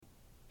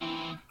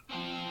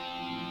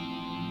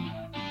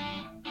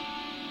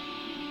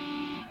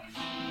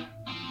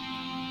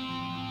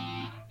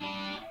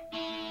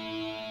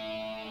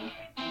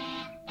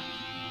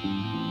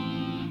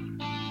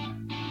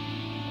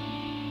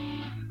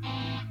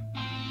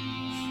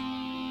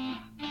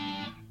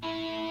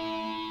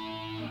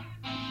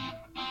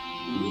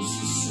This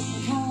is some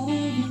kind of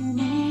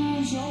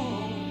illusion,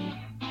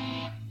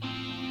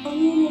 an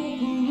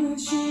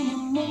apparition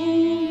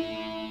among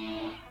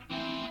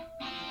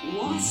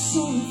what's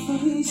on your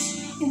face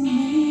in the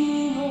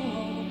mirror.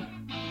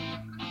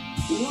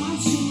 Why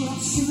should I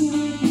see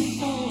it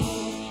before?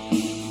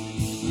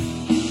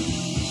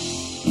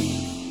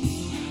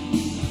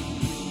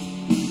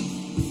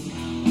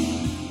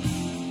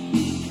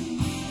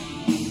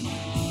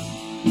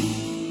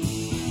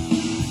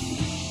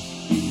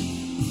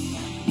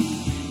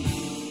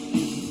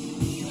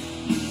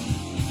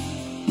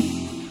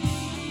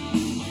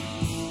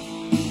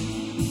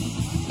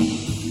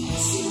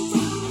 See the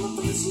frown on the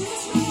face of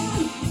this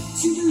man.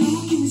 See the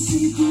look in his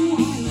see-through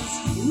eyes.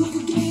 Look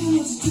again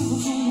as it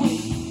dribbles away.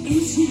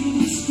 Is he in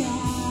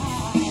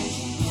disguise?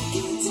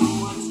 Can you tell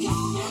where it's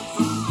coming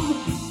from?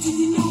 Do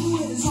you know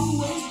where it's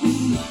always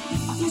been?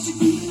 I guess you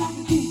feel like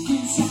a kick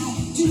inside.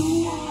 Do you know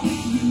what it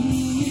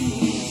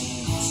means?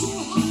 So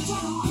I'm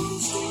trying to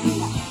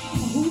understand.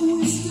 Who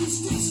is this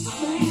distant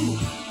man?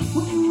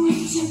 When you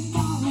reach it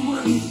far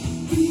away,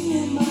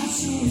 feeling my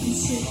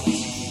senses.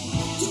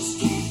 Just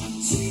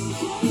can't see your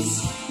face.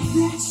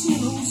 That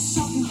yellow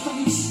sullen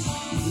face.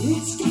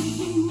 It's got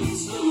me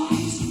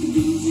mesmerized,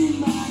 confusing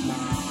my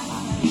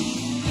mind.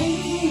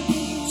 Hey,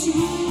 do you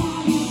know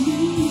what it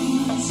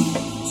means?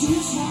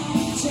 Just what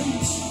it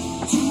takes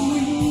to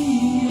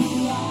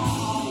realize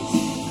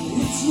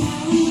it's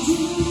not a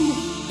dream.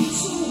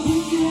 So who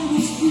can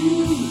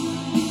explain?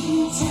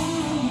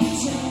 Time will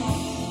tell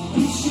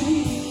and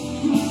shape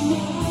your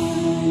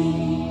mind.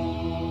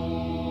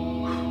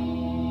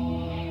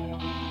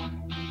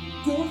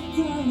 That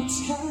girl looks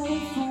kind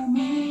of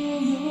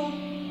familiar.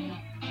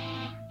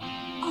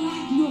 I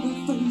know her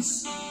face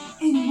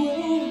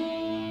anywhere.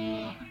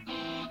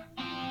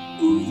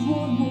 With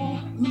one more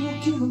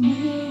look in the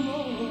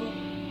mirror,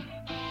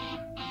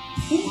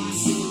 I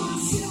see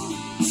myself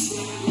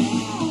standing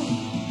there.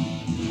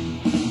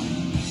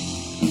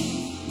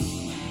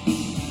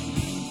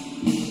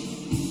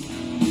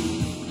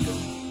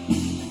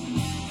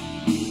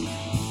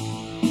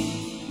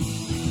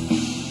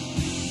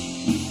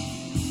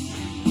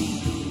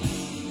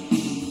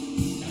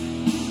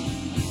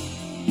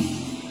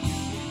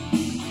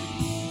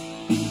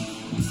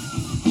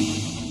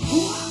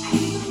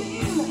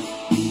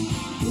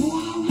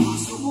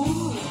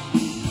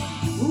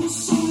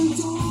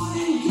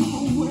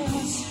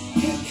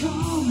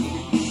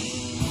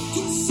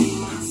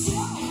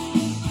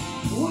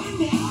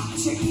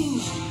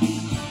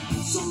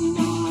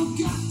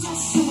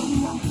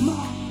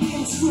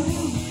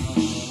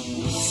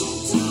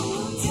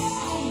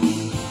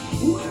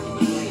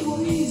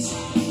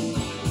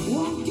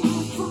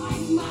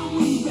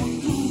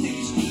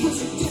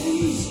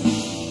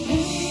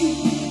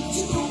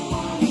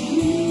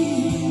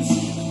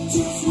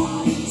 Just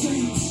what it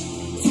takes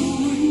to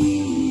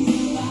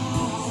realize,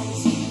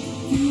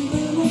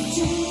 feeling a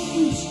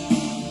change,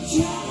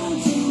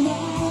 challenging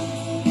life.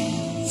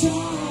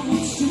 Time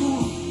was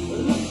true,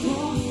 like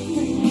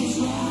nothing was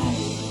right.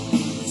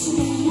 So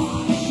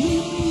what it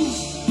means,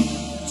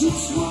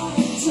 just what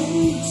it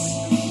takes,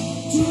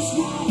 just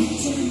what it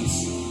takes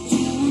to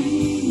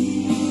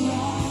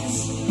realize.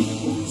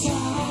 Oh,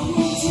 time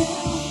will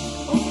tell,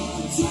 oh,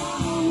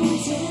 time will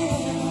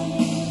tell,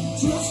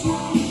 just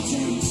what it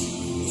takes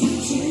to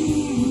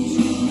change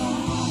your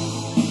mind.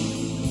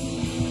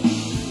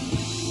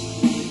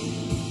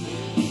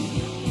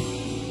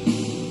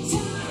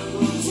 Time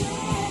will tell.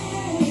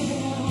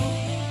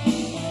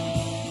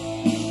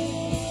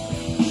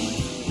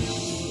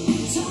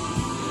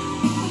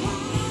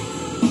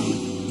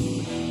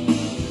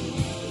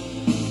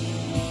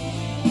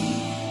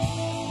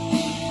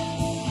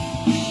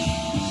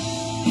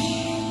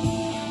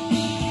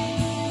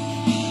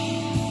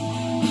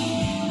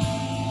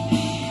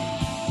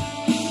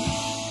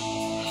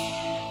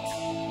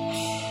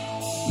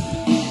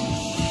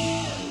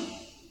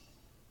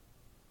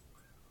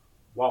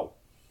 Wow,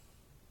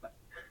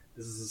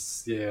 this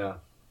is a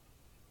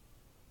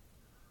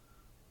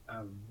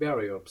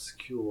very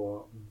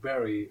obscure,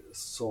 very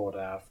sought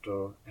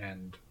after,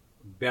 and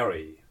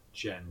very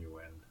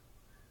genuine.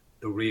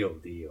 The real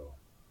deal,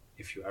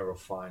 if you ever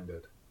find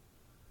it.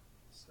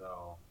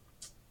 So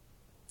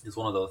it's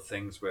one of those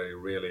things where you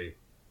really,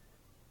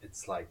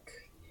 it's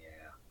like,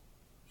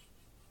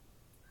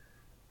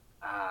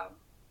 I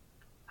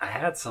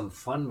had some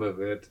fun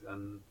with it,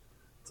 and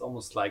it's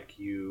almost like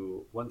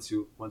once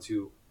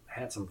you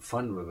had some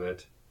fun with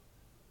it,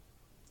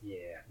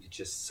 you're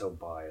just so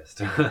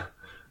biased.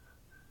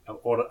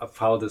 Or I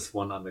found this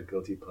one under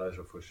guilty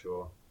pleasure for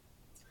sure.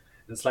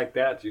 And it's like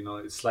that,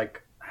 It's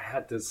like I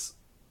had this,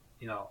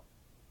 you know,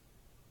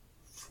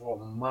 for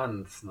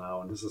months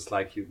now, and this is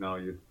like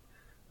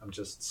I'm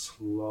just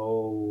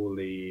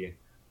slowly,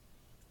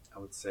 I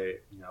would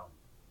say,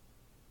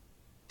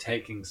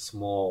 taking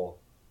small,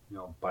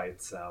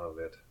 bites out of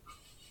it.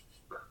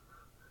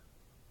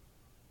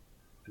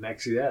 And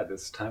actually, yeah,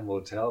 this Time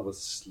Will Tell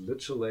was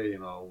literally,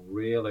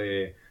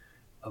 really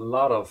a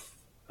lot of,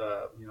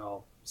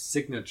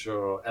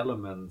 signature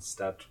elements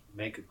that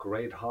make a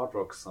great hard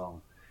rock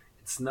song.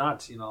 It's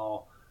not, you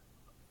know,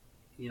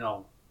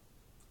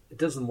 it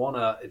doesn't want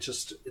to, it's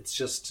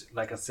just,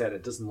 like I said,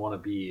 it doesn't want to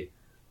be,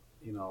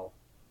 you know,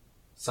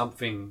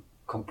 something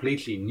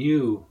completely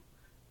new.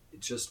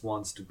 It just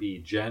wants to be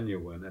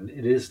genuine, and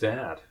it is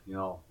that.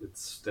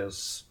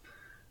 There's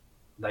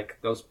like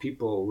those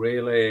people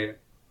really,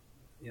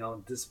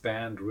 this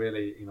band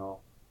really,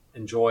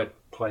 enjoyed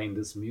playing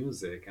this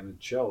music, and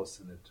it shows,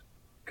 and it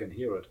you can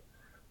hear it.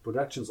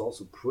 Production's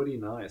also pretty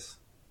nice,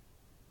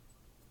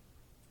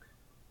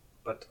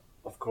 but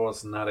of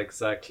course not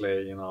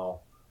exactly, you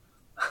know,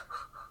 uh,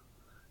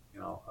 you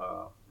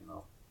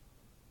know,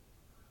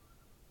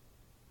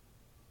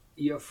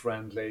 ear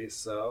friendly.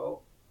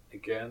 So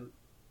again,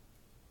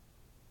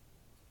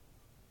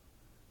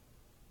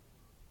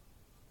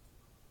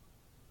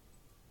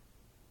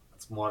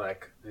 it's more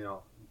like, it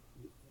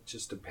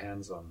just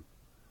depends on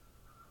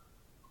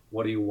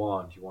what do you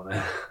want. You want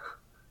to,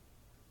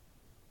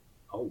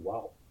 oh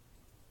wow,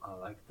 I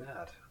like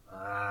that.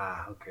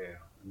 Okay.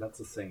 And that's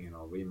the thing,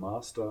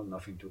 remaster,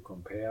 nothing to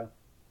compare.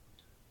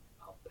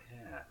 I'll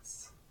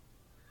pass.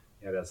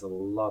 Yeah, there's a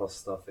lot of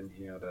stuff in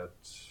here that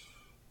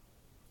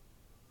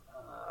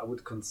I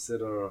would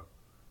consider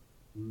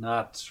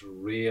not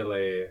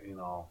really,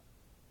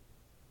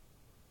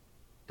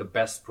 the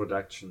best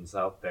productions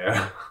out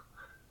there.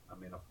 I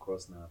mean, of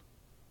course not.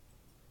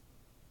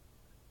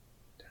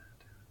 Da,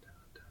 da, da,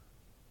 da.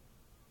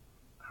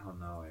 I don't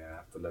know. Yeah, I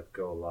have to let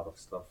go a lot of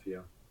stuff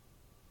here.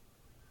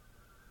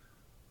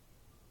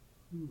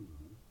 I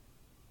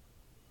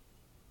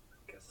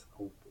guess.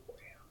 Oh boy.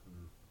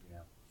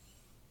 Yeah.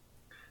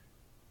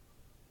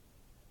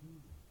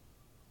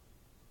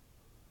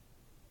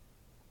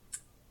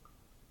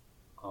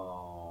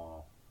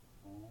 Oh,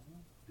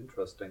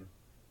 interesting.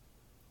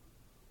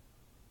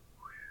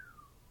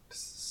 This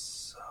is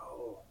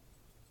so.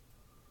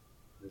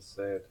 Let's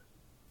say it.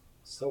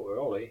 So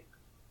early.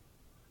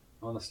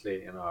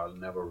 Honestly, I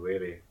never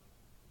really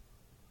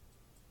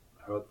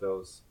heard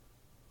those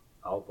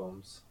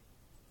albums,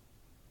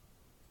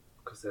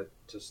 because that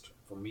just,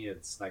 for me,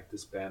 it's like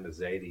this band is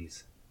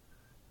 80s,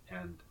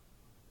 and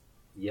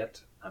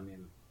yet, I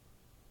mean,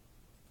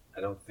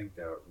 I don't think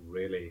they're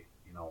really,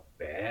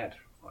 bad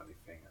or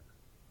anything.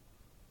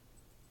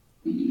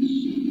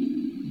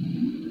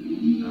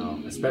 No,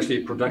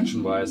 especially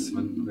production-wise,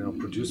 when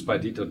produced by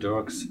Dieter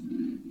Dirks,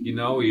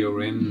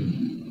 you're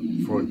in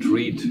for a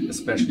treat,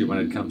 especially when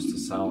it comes to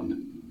sound.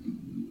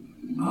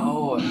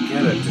 Oh, I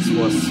get it. This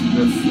was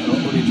with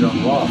Uli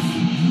John Roth.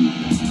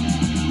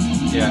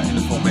 Yeah, in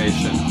the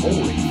formation.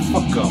 Holy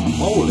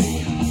fuckamoly.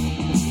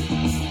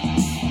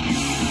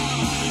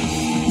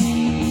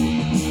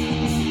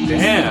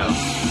 Damn.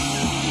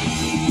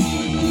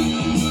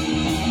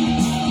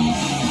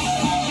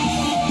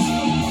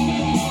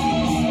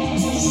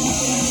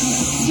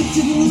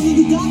 Sitting in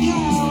the dark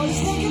house,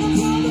 thinking of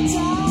all the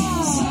time.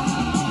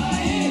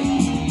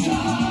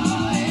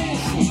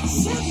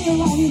 Sitting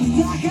alone in the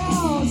dark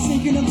house,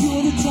 thinking of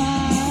all the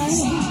time.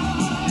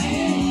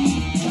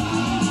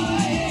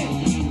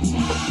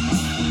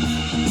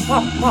 Ha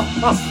ha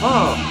ha ha.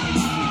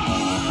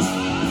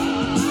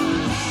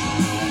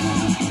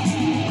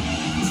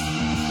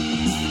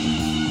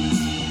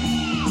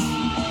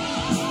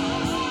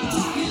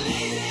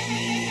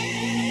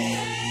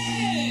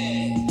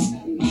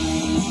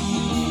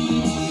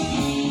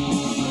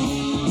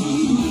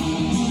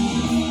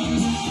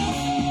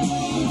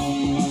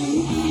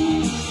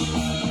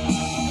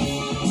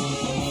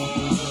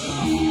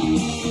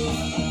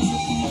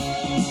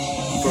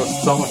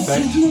 Song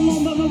effect. Sitting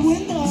alone by my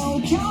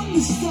window, counting the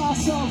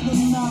stars of the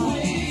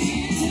night.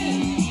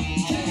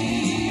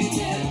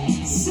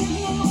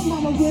 Sitting alone by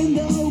my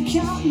window,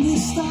 counting the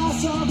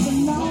stars of the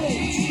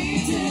night.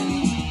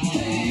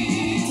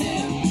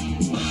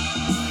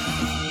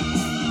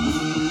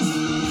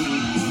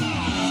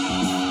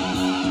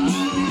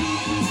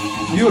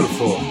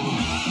 Beautiful.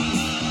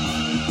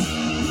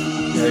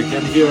 Yeah, you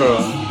can hear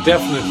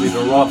definitely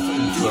the Roth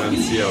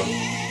influence here.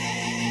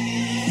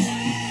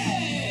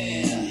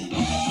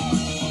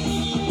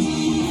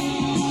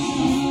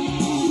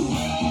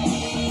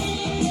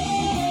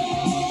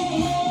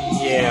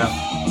 Yeah.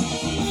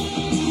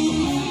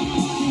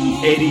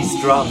 80s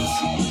drums.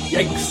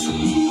 Yikes.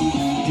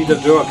 Dieter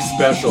Dirks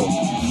special.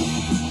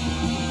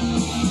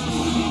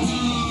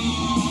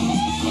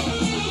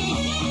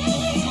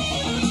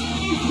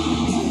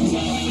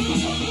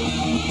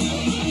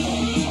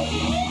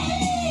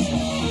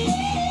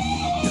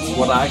 It's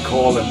what I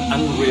call an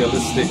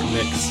unrealistic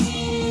mix.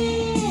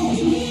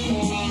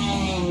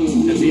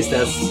 At least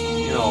as,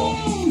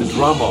 a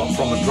drummer,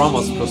 from a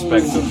drummer's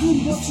perspective.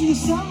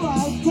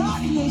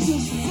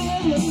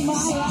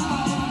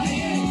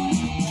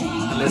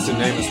 Unless your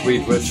name is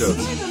Reed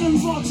Richards.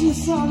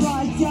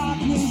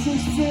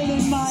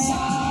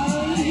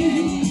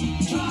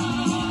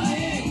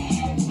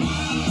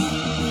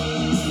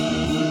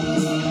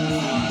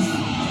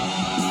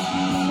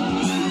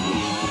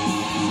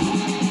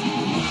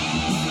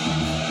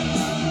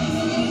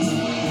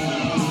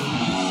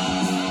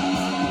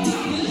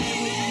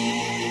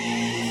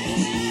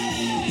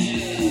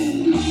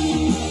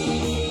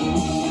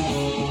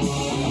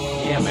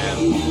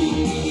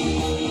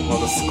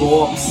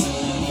 Scorps,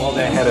 well,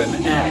 they had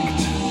an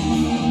act.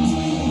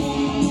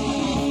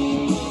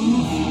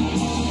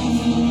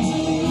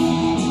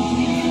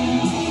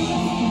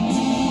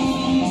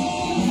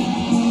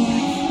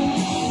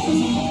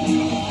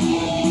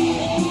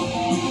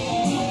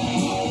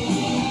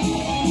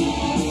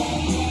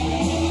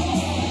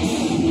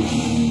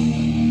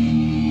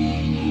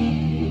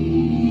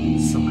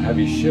 Some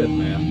heavy shit,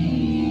 man.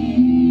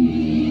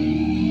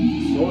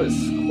 It's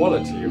always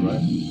quality,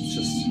 right? It's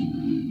just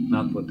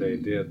not what they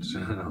did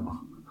in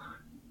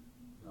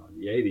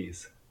the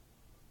 80s.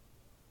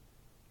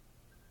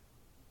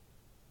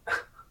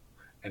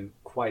 And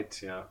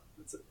quite, yeah.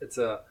 It's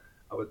a,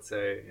 I would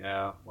say,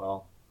 yeah,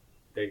 well,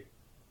 they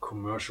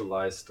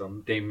commercialized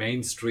them. They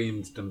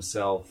mainstreamed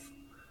themselves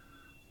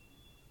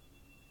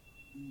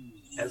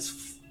as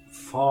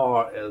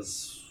far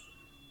as,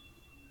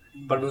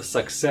 but with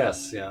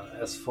success, yeah,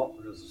 as far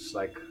as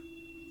like,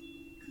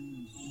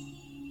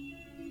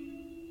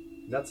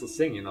 that's the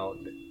thing, you know,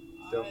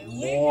 the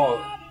more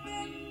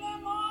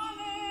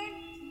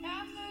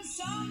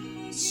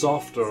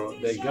softer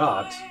they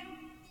got,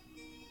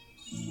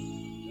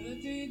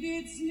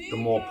 the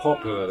more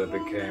popular they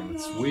became.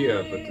 It's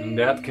weird, but in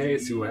that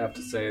case you have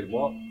to say,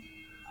 well,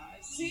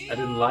 I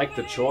didn't like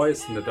the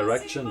choice and the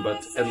direction,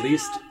 but at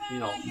least, you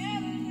know,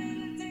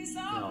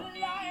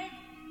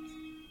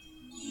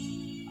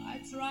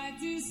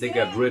 they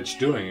got rich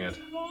doing it.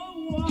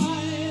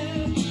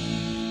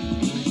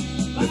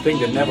 I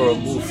think they never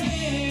moved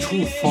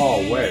too far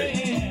away.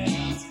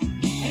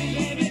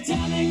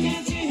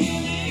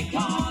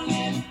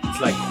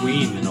 It's like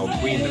Queen, you know,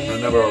 Queen, they were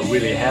never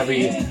really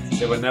heavy,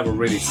 they were never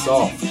really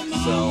soft,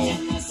 so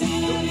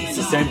it's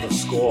the same with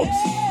Scorps.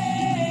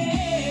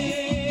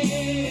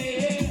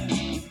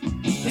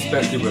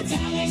 Especially with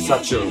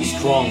such a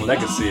strong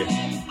legacy.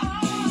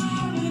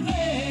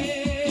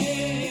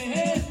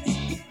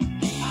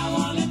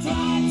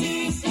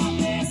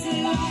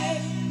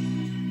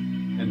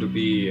 And to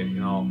be, you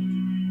know,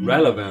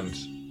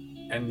 relevant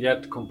and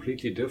yet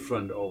completely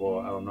different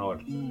over, I don't know,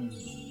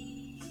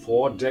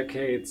 4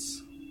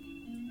 decades.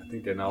 I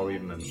think they're now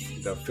even in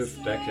their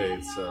 5th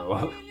decade,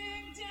 so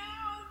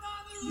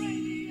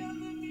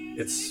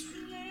it's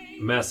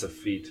a massive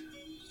feat.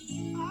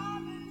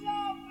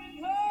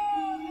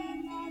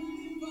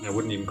 I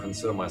wouldn't even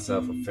consider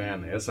myself a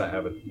fan. Yes, I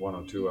have 1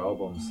 or 2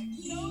 albums.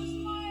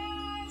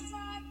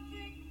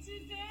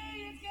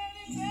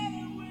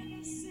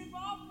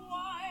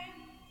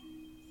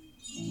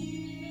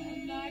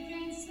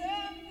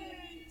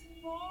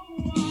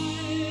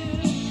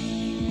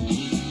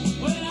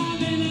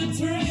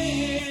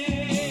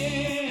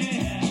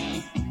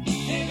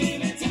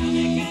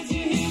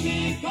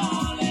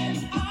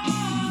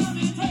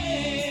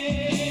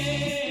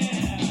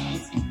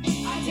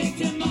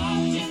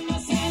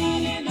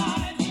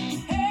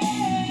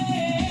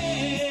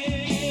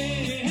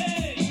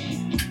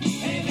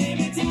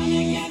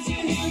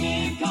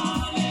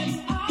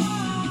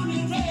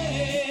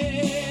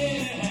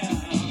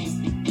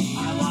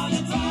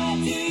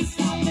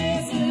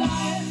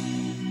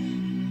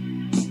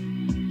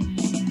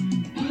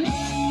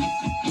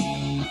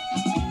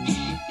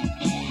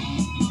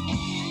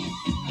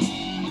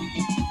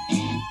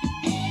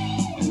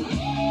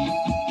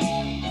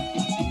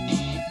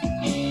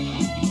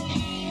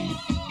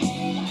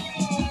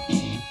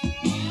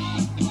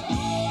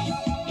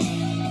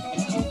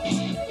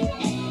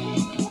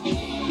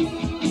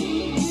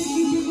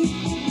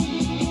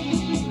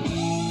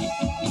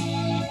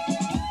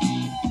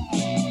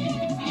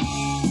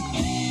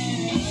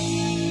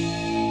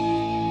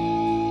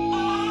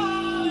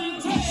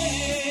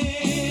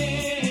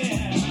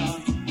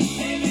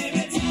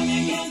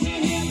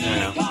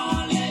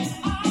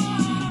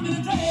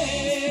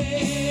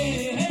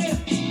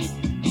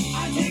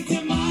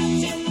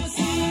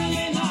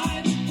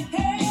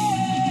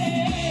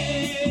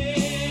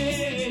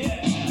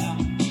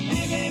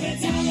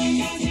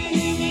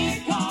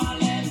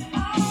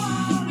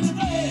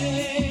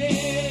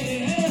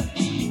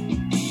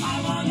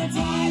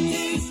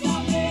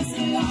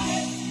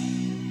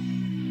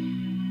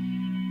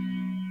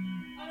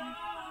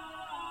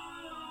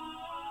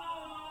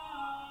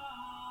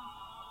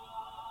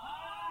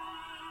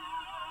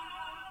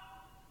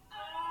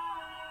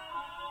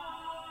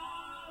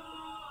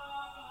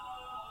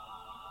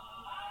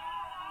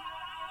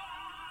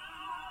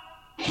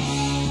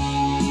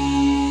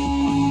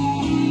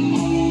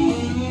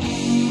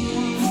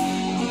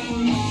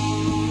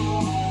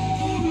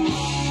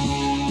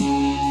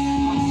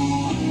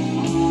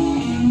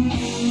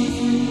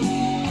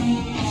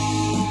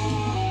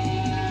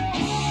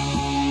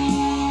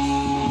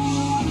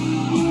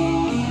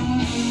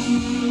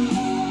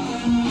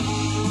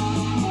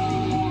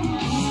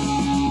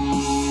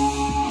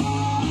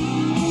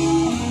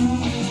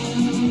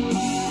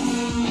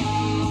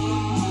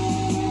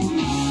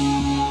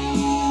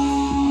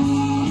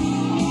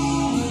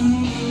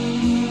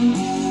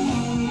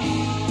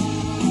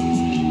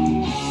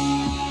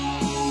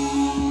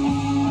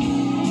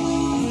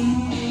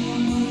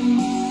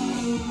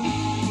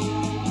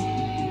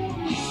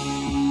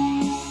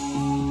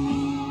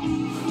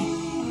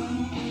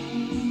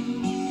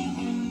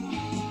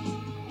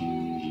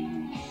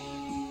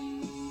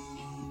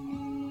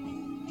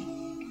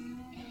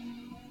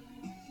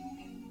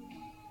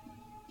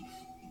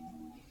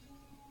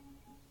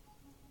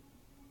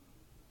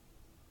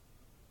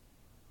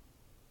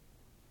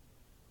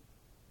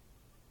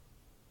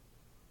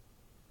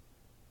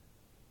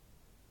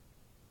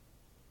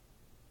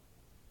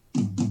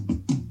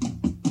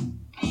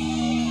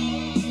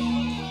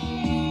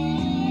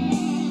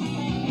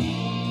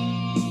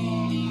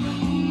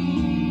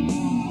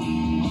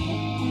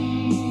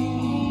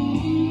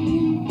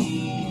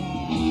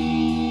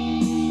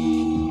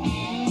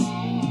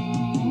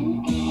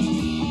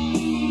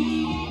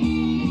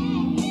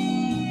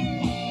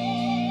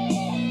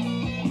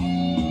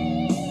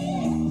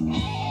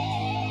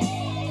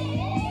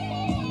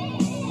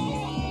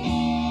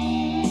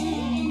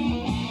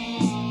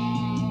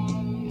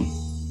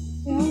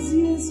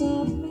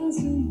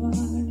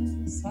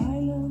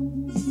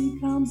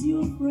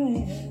 a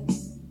friend.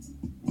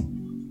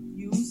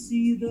 You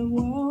see the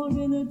world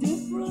in a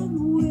different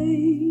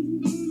way.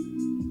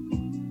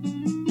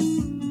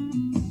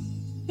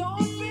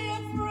 Don't be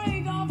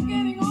afraid of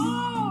getting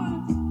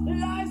old.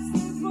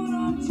 Life's full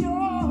of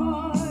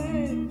joy.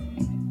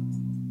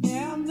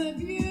 And the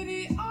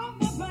beauty of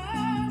the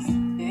past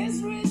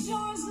is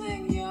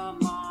rejoicing your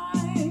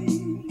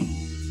mind.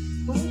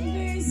 When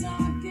days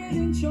are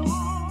getting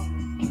short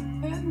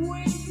and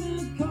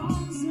winter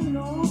comes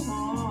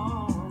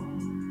along,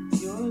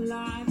 your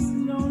life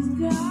slows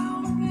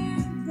down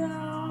and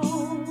down.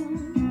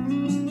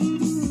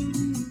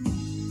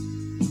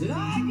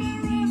 Like a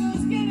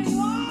river's getting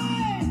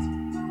wide,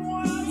 the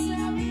words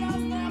have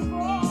lost their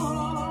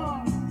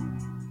form.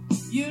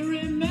 You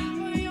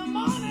remember your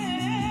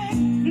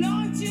morning,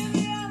 flowing to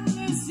the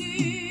endless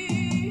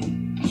sea.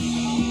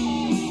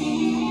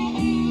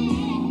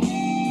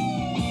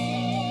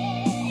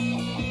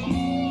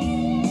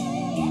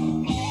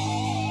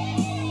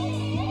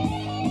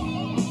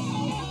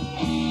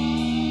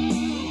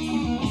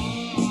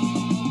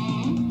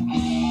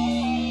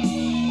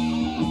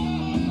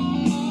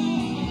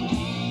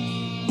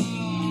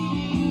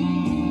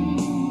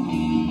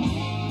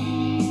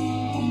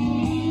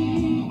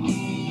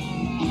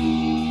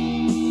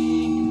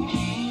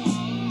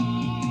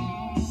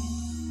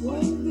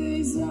 When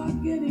days are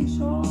getting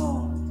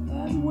short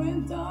and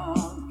winter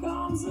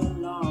comes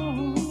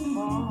along,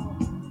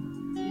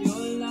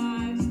 your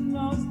life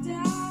slows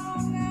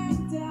down and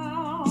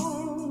down.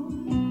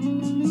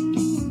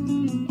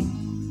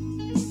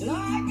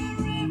 Like a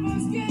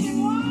river's getting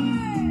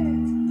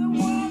wide, the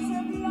words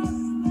have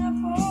lost their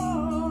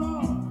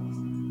form.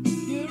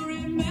 You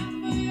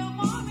remember your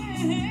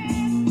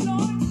morning,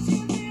 flowing to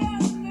the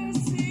endless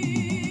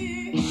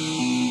sea.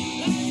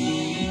 Life's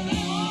like a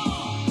river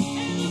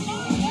in the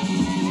morning.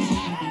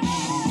 Life's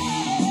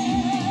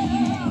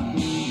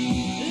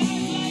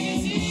like a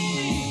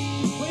sea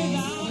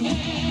without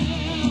end.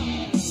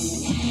 Life's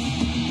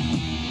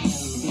like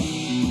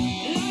a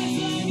river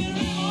in the morning.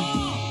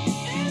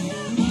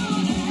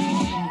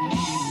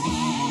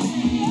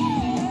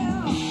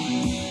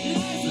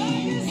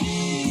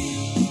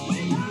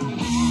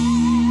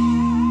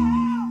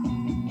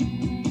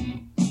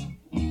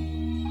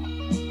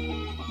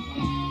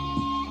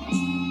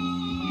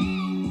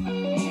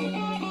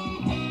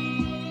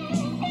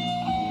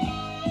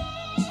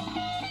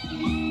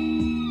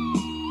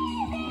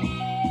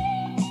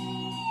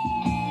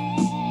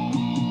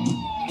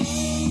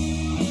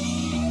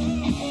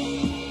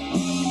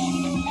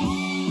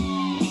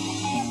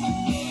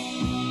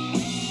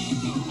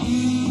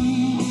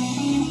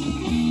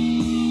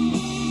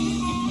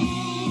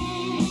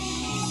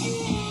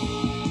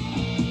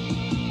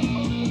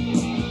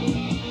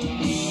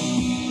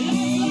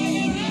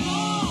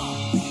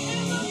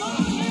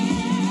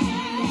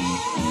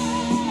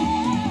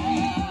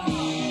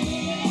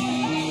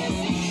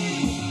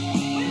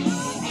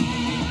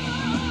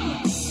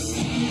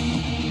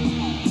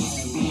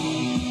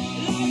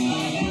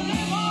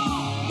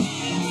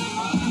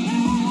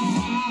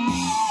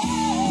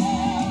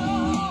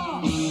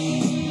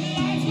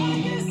 Life's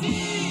like a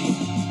sea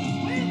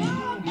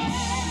without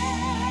end.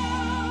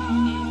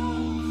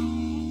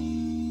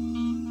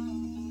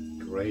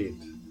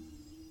 Great.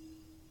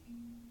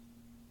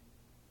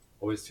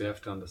 Always you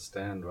have to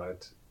understand,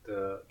 right?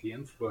 The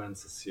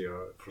influences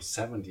here for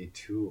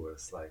 72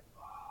 is like,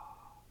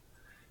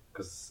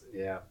 because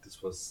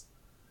this was,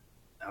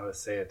 I would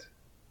say it,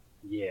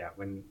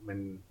 when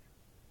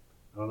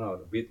I don't know,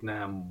 the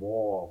Vietnam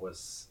War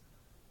was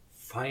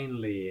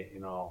finally,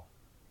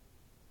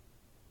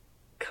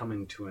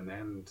 coming to an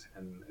end,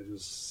 and it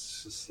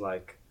was just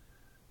like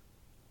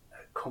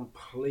a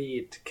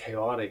complete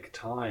chaotic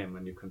time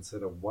when you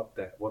consider what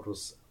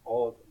was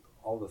all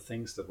the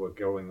things that were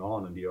going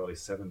on in the early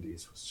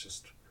 70s was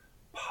just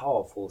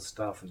powerful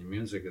stuff, and the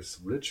music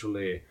is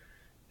literally,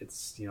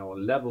 it's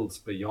levels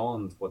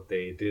beyond what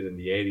they did in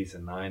the 80s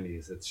and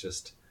 90s. It's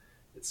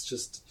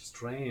just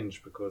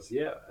strange because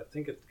I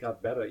think it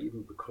got better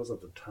even because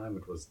of the time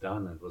it was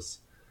done. It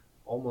was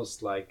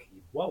almost like,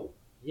 whoa,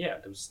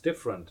 it was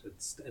different.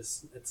 It's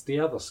the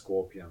other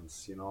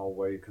Scorpions,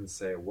 where you can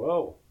say,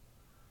 whoa,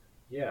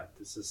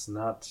 this is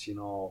not,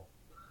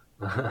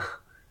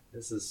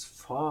 this is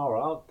far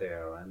out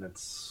there, and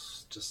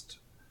it's just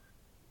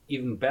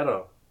even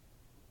better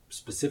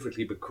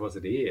specifically because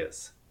it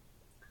is,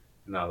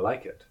 and I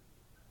like it.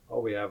 Oh,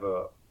 we have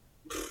a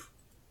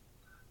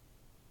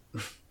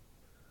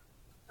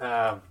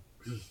a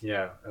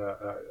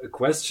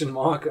question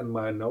mark on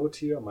my note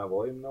here, my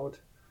volume note.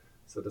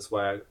 So that's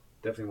why I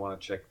definitely want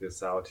to check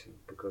this out,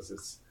 because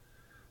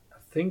I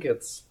think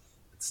it's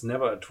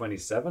never a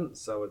 27,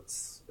 so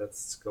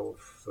let's go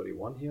with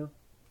 31 here.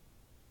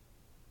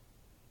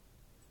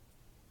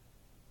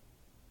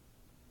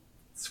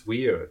 It's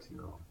weird,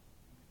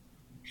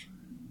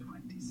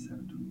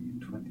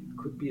 27, 20, it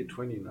could be a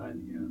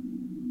 29 here.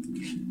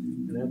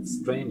 And that's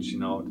strange,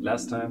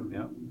 last time,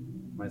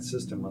 my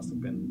system must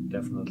have been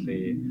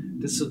definitely,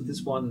 this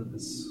one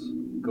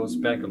goes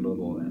back a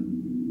little,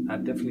 and I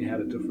definitely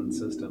had a different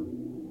system.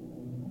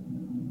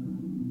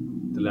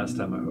 the last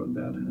time I heard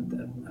that.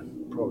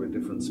 Probably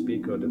different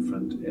speaker,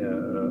 different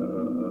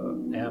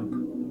amp,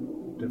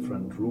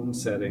 different room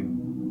setting.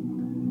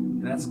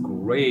 And that's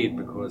great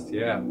because,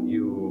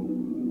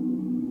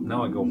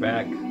 now I go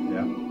back, and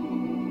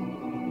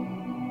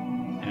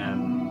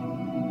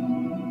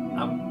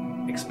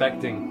I'm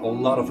expecting a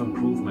lot of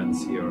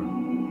improvements here.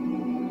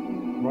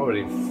 I'm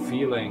already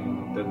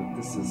feeling that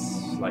this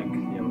is like,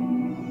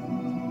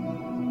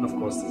 and of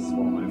course this is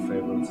one of my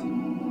favorites.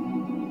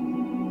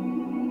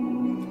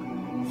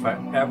 If I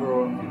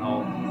ever,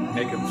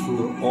 make it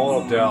through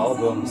all of their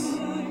albums,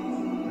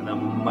 and I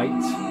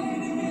might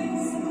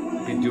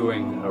be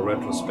doing a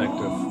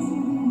retrospective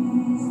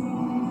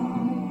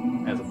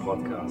as a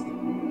podcast.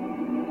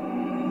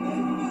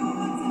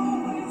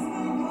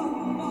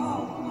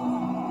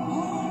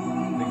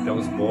 I think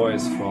those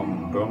boys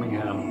from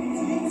Birmingham,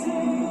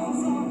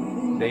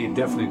 they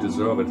definitely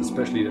deserve it.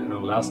 Especially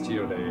last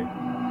year they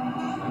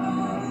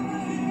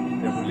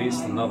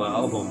released another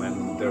album,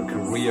 and their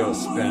career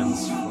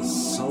spans for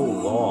so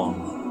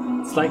long.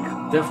 It's like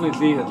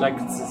definitely like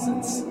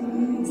it's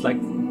like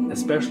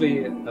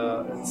especially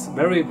it's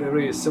very,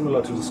 very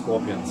similar to the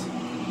Scorpions.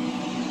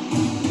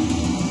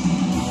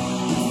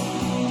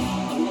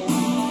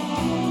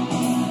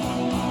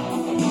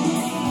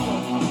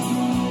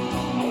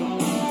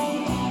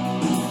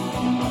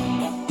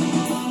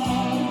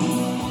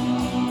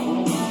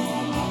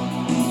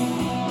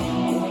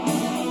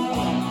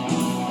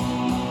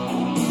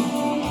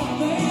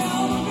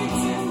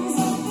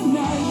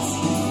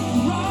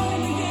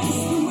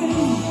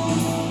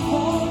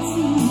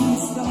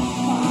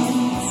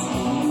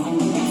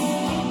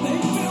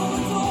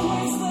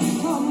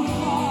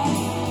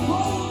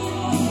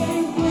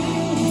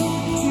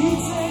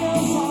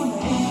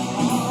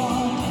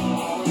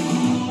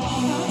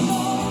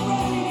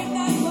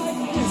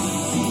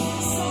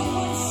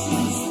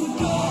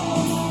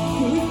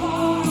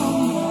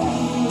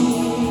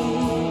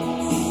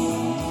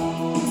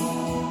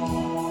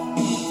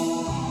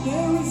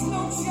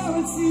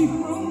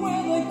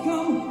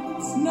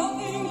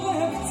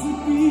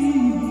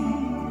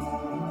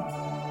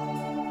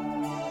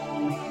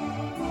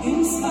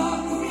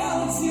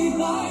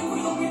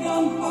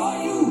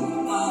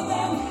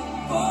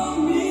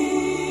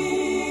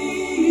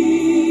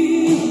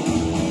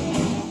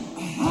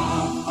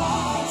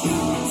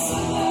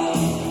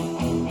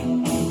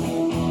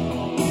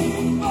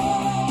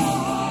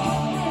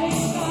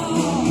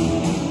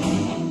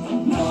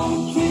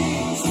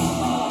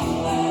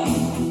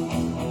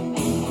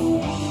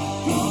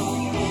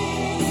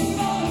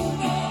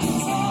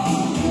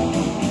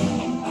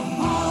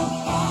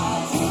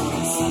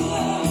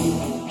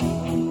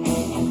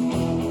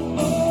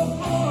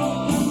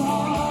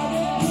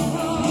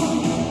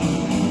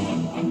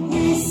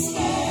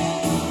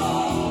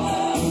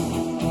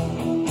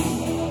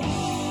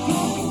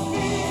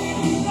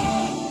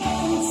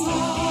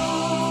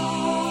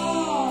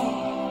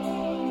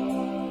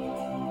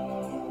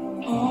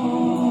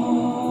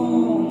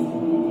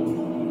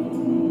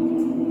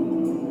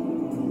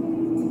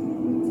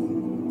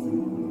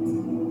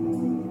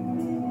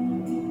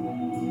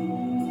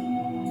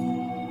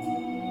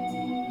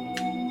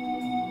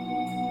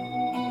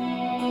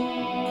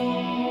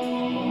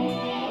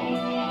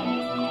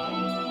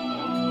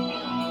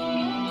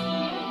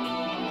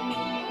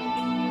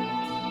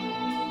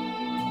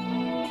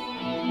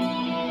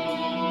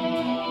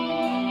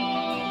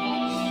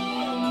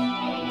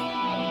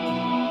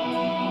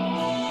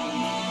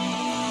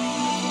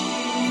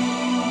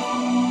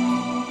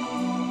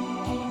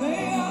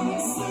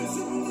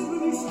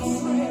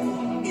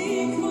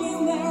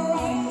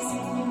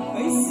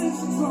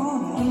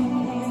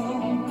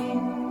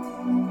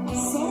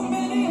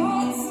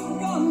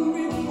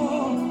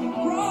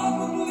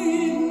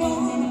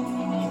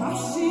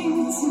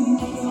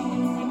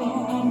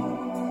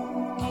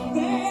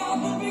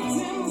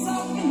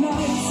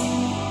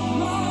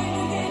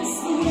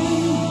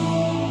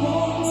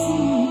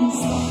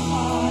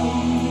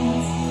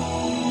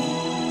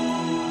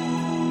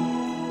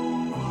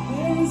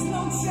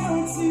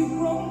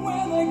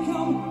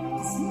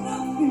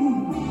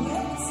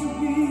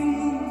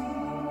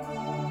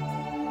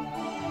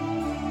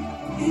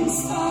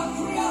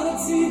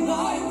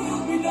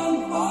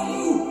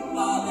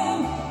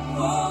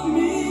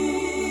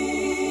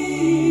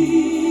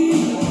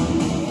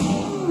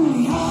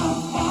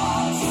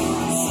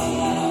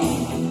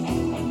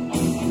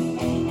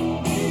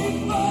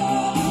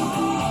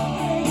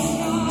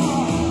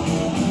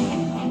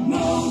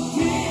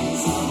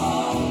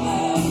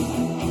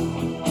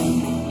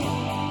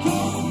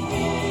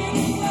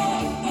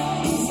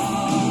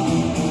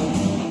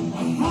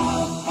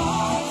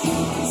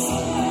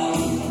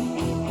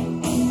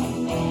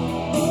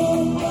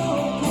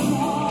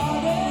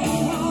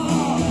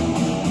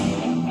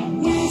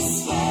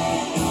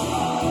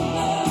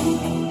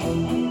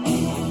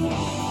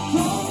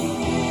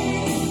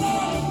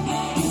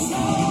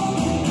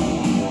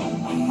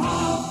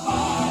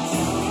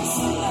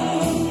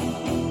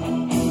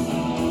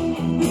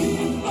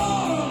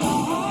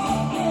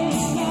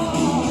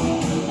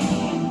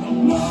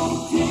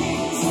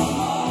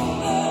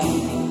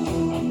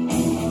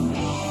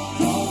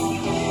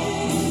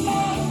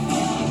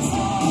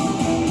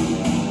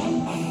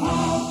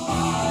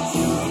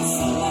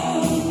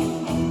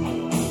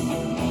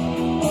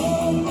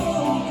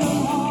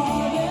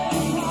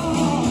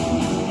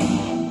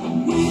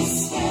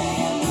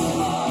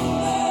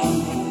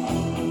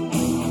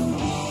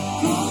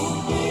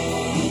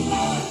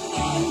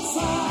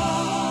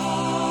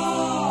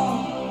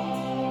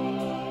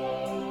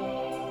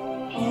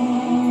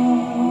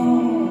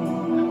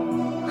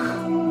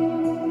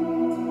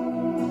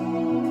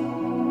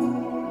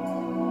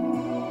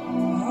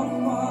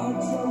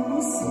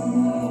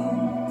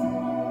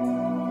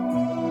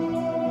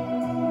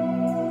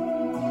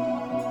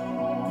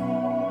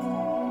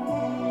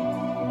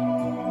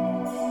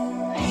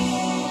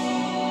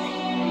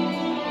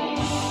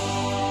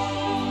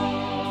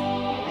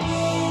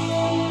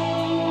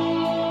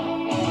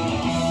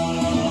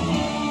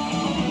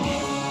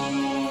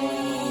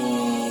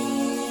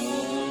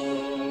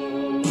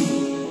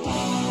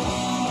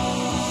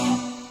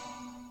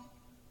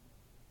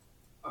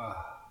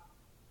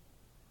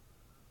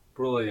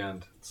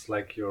 brilliant. It's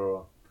like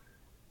your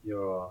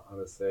how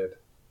to say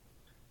it,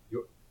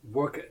 your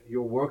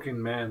your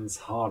working man's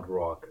hard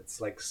rock.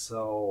 It's like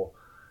so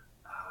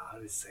how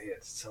do you say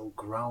it? So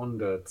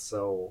grounded,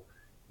 so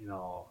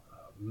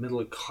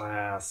middle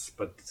class,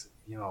 but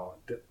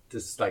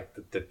this like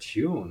the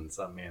tunes.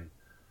 I mean,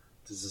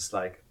 this is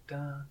like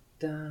da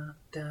da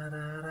da da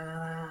da,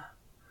 da.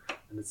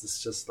 And this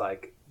is just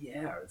like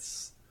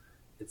it's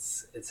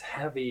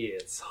heavy,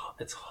 it's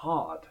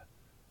hard,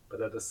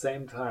 but at the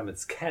same time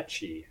it's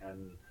catchy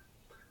and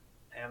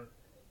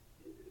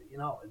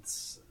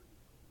it's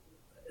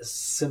as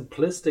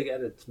simplistic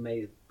as it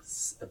may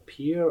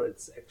appear.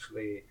 It's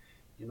actually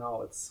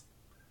it's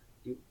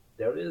you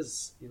there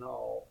is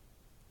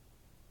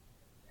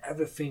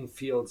everything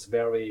feels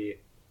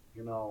very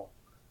you know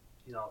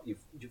you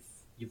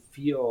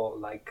feel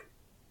like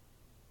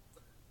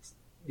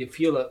you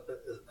feel a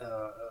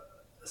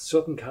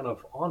certain kind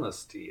of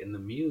honesty in the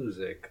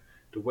music,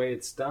 the way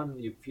it's done.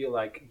 You feel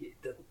like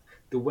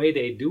the way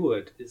they do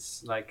it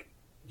is like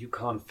you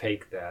can't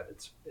fake that.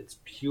 It's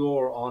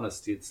pure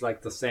honesty. It's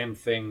like the same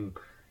thing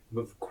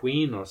with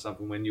Queen or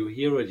something. When you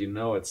hear it,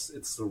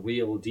 it's the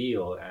real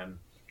deal. And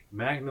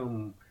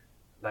Magnum,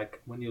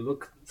 like when you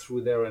look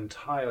through their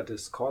entire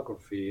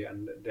discography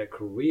and their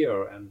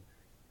career, and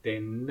they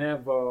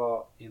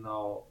never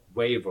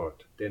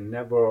wavered. They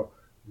never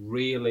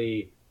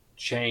really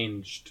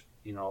changed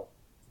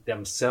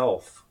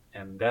themselves,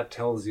 and that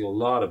tells you a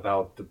lot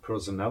about the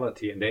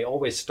personality. And they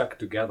always stuck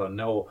together.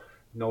 No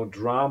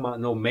drama,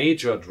 no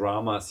major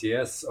dramas.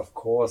 Yes, of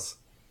course.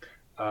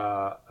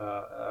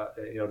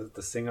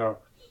 The singer,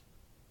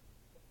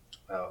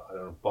 I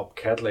don't know, Bob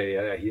Catley.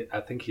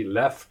 I think he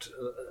left,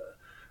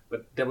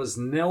 but there was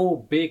no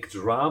big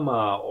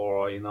drama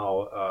or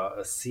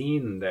a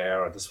scene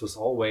there. This was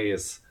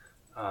always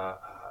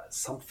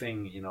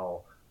something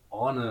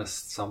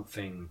honest,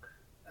 something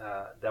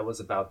that was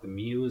about the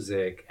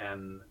music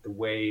and the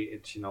way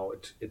it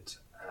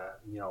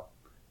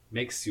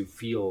makes you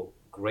feel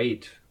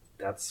great.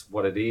 That's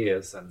what it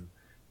is, and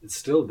it's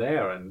still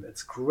there, and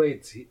it's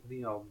great.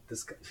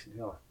 This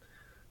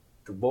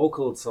the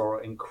vocals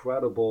are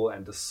incredible,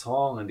 and the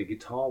song and the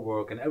guitar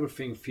work and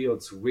everything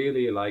feels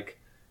really like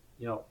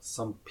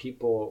some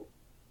people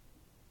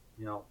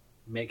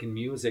making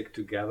music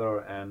together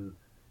and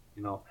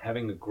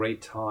having a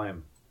great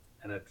time.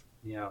 And it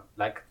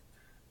like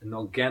an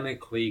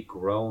organically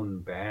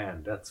grown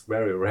band. That's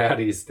very rare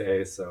these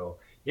days. So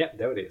yeah,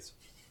 there it is.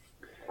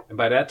 And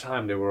by that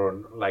time they were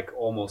like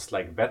almost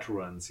like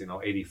veterans,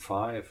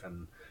 85.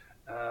 And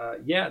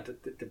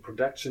the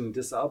production,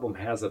 this album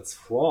has its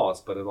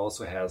flaws, but it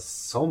also has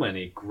so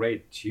many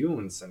great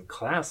tunes and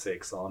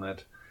classics on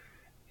it.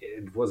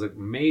 It was a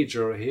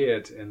major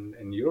hit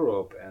in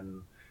Europe.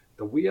 And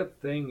the weird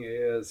thing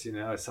is,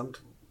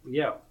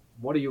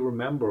 what do you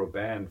remember a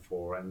band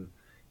for? And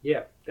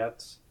yeah,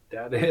 that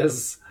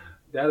is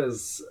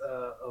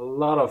a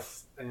lot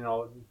of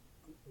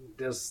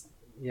there's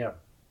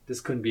this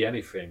couldn't be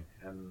anything.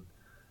 And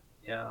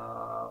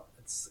yeah,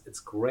 it's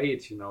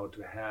great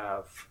to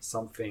have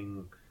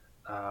something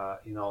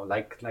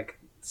like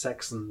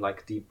Saxon,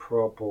 like Deep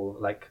Purple,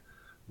 like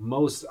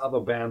most other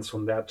bands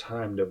from that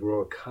time that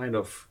were kind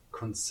of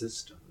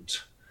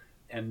consistent,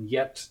 and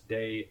yet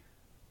they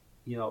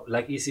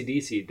like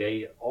AC/DC,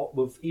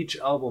 with each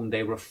album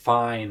they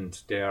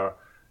refined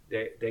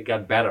they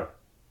got better.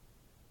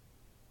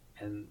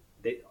 And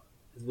it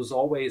was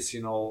always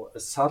a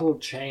subtle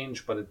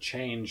change, but a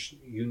change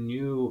you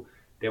knew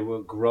they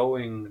were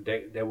growing.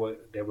 They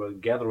were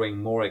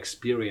gathering more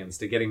experience.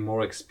 They're getting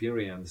more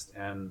experienced.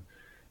 And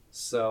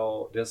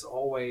so there's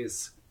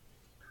always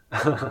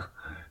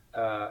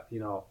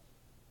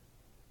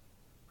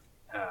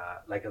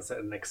like I said,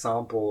 an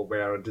example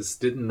where this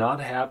did not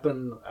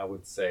happen. I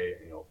would say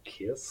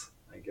Kiss.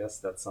 I guess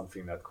that's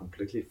something that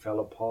completely fell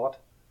apart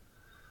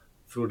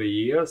through the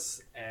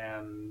years.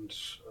 And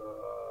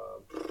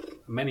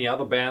many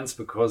other bands,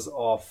 because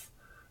of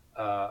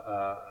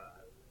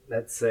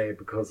let's say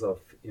because of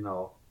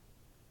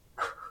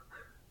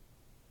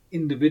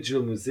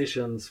individual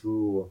musicians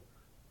who,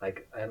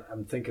 like,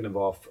 I'm thinking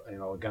of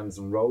Guns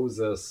N'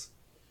 Roses,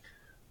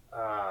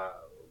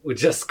 we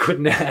just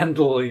couldn't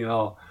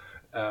handle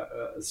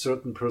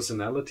certain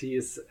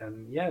personalities.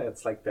 And yeah,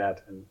 it's like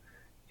that. And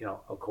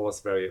of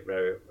course very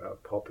very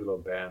popular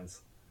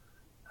bands.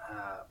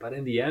 But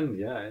in the end,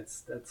 yeah,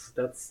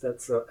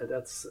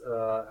 that's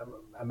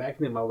a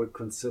Magnum I would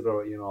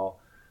consider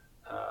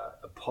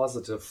a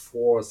positive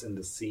force in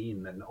the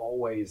scene, and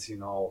always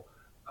how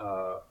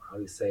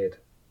do you say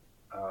it,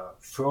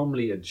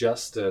 firmly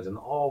adjusted, and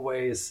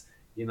always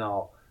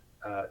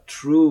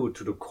true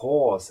to the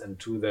cause and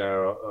to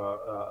their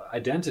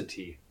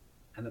identity.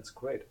 And it's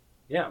great.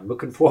 Yeah, I'm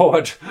looking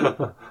forward.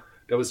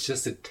 That was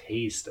just a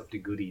taste of the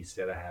goodies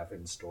that I have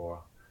in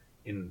store.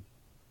 I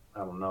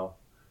don't know,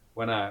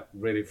 when I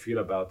really feel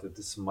about it.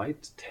 This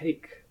might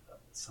take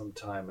some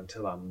time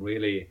until I'm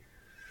really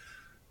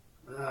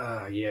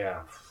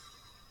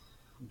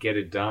get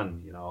it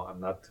done. I'm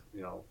not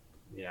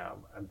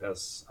and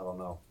there's, I don't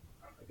know,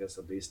 I guess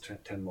at least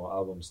 10 more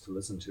albums to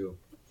listen to.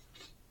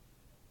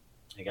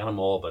 I got them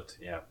all, but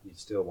yeah, you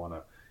still want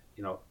to,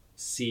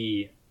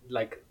 see,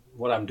 like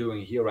what I'm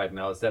doing here right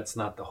now is that's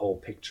not the whole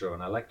picture,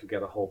 and I like to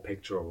get a whole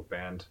picture of a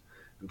band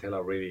until I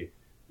really,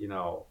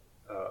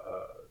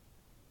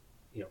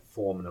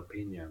 form an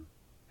opinion.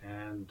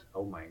 And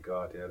oh my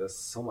god, yeah, there's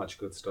so much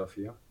good stuff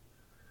here.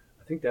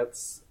 I think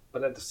that's,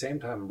 but at the same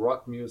time,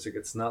 rock music,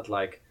 it's not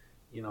like,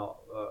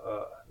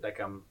 like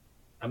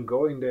I'm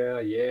going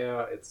there.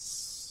 Yeah,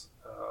 it's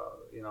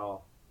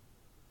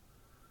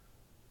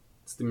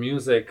it's the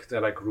music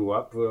that I grew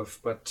up with,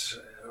 but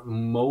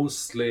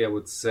mostly I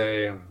would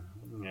say,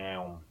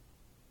 yeah,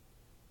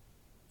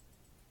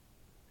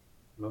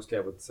 mostly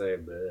I would say,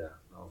 bleh,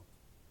 no,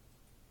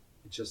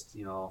 it just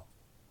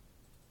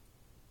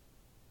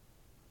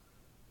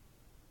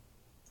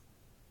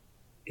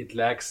it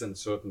lacks in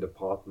certain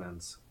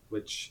departments,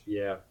 which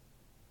yeah,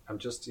 I'm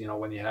just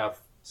when you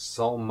have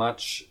so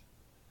much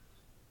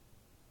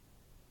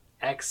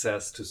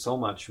access to so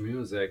much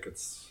music,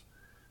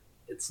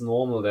 it's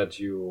normal that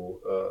you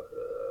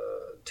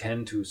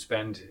tend to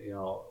spend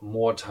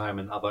more time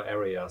in other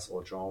areas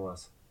or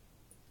genres.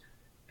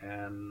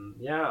 And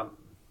yeah,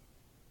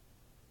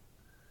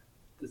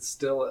 it's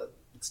still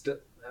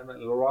I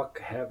mean, rock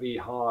heavy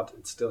hard,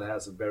 it still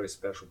has a very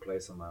special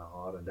place in my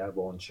heart, and that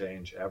won't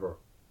change ever.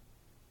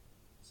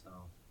 So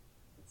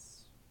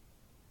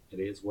it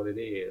is what it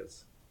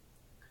is.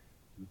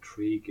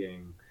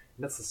 Intriguing.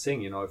 And that's the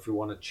thing, if you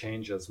want to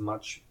change as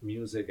much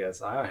music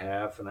as I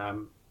have, and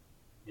I'm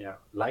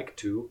like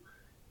to,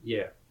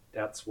 yeah,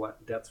 that's when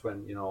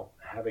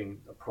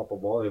having a proper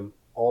volume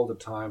all the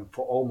time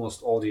for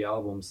almost all the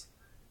albums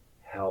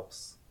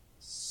helps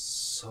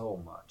so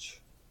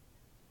much,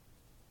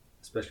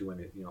 especially when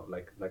it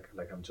like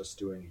I'm just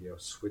doing here,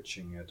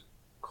 switching it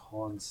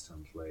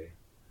constantly.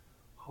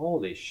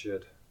 Holy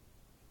shit,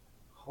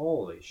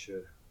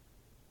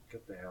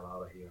 get the hell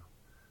out of here.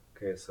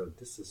 Okay, so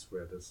this is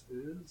where this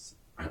is.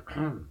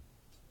 I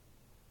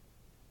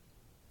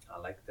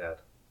like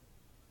that.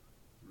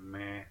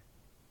 Meh.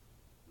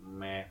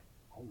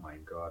 Oh my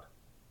god.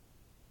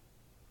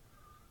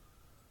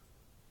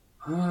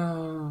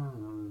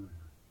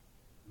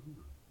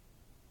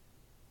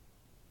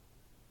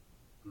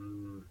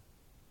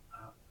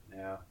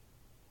 Yeah,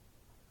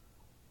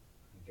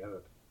 I get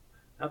it.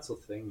 That's the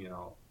thing,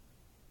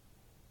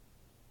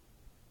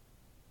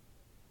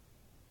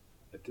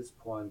 At this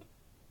point,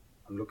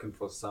 I'm looking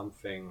for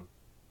something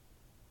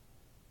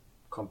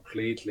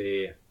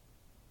completely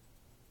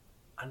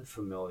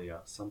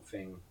unfamiliar,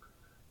 something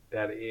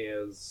that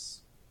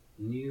is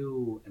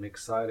new and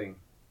exciting.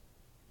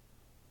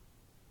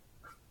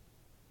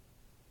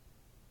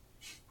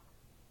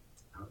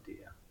 Oh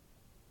dear.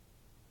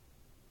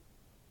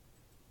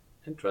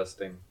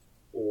 Interesting.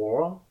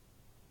 Or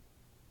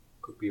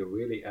could be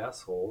really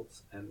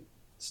assholes and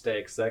stay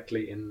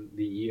exactly in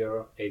the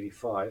year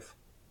 85.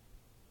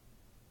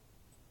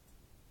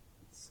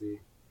 Let's see.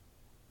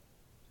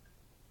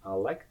 I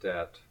like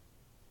that.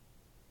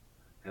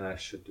 And I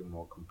should do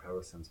more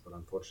comparisons, but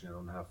unfortunately I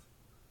don't have,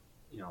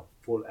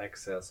 full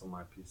access on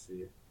my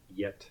PC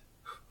yet.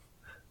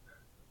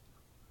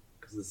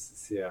 Because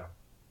it's, yeah.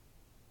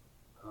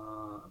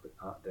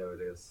 There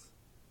it is.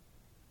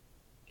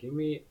 Give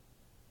me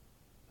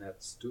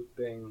that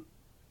stooping.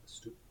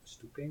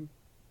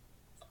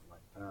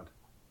 Like that.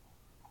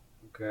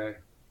 Okay.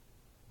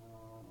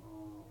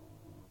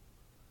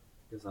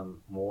 Guess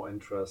I'm more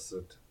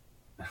interested.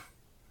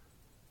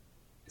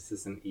 Is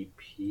this an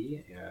EP?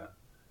 Yeah.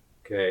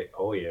 Okay.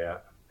 Oh yeah.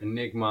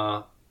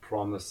 Enigma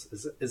Promise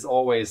is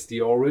always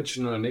the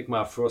original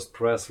Enigma first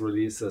press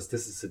releases.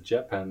 This is a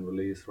Japan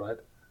release, right?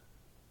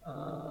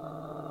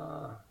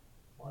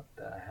 What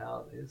the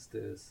hell is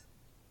this?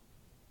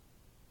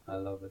 I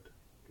love it.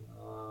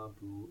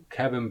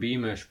 Kevin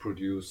Beamish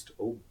produced.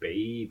 Oh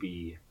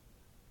baby.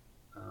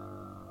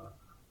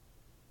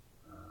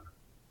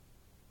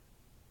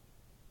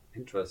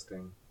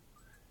 Interesting.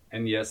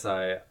 And yes,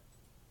 I'm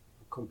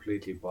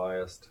completely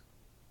biased.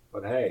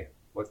 But hey,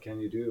 what can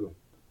you do?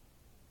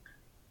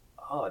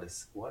 Oh,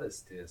 what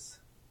is this?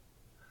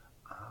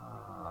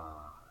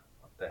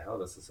 What the hell?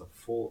 This is a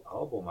full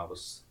album. I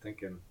was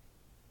thinking,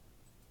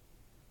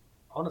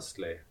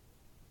 honestly.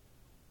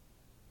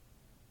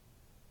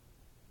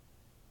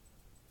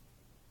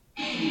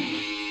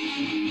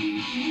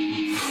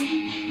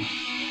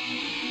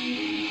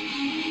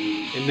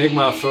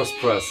 Enigma first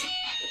press.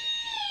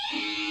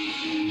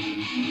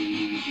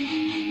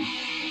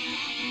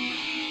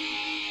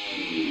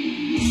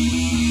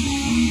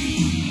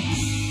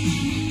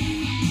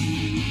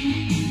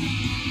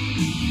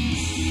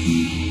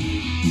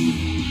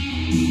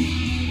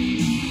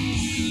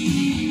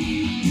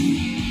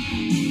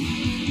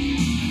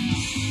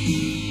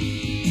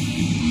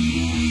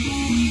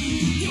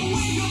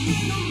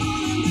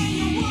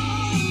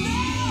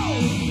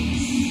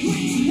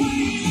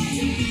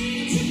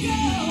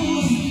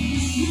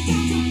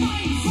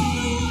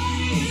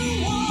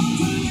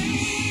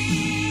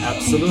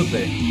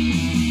 Absolutely.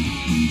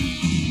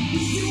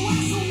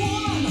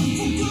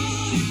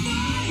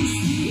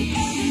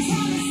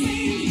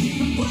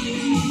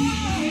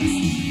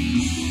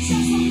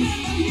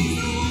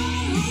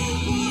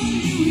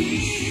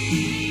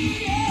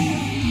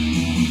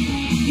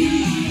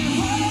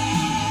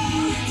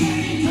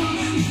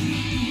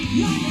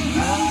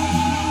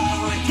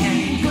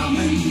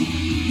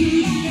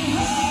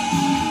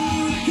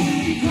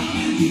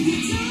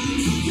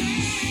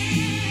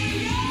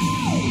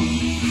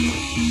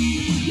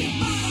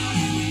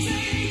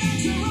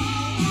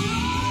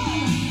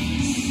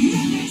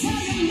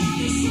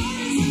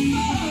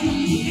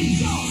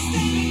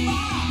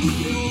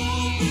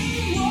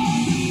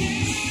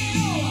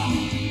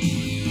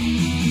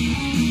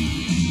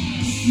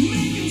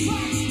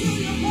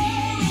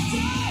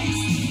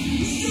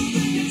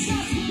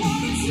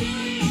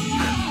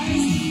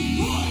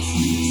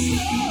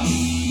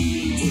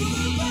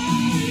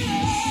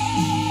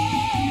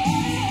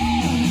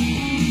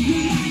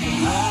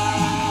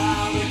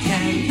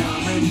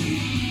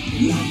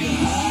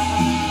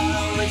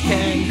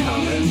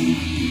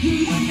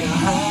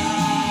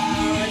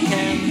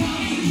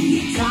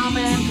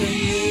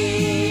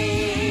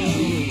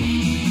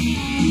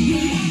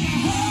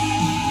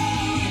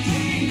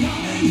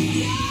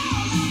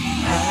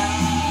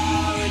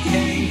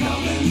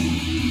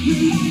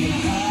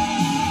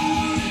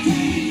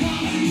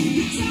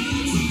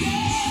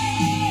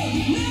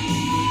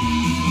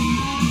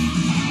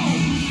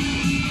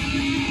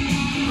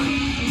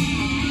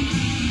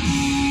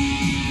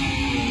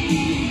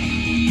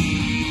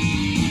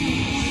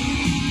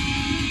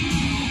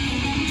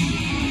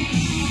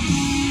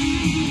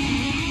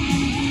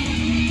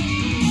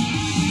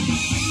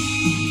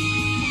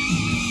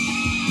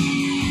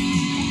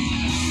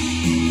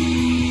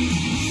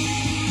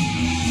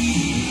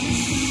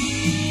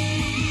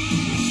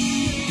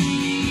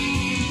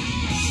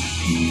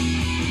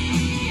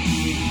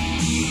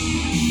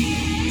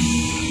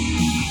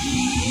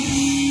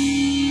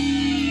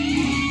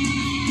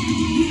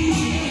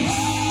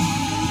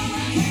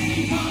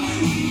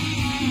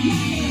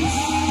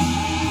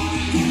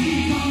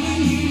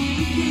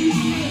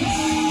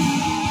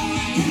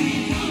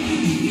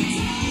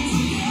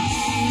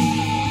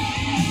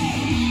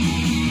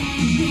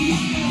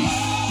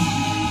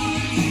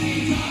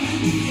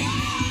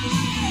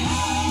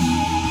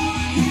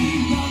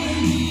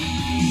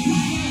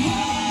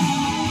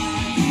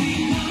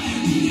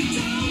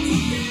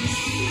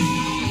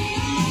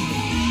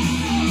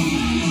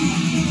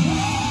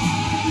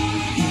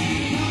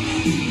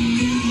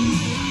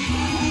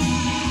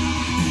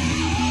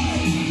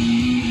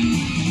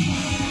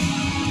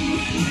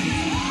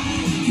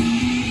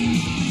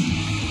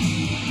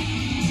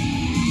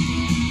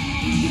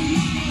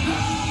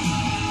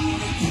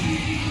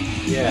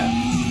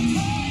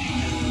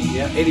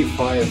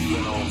 85,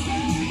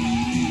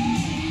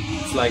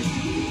 it's like,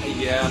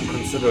 yeah, I'm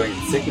considering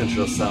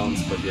signature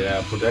sounds, but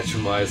yeah,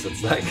 production wise,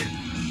 it's like,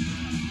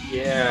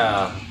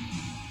 yeah,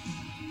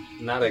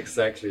 not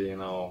exactly,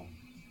 the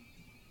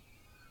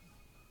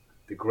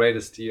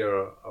greatest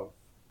year of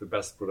the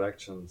best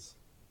productions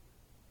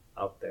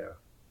out there.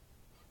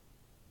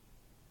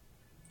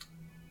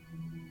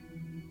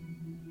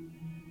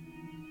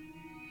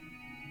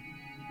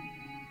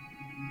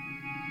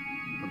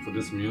 But for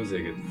this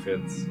music, it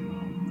fits,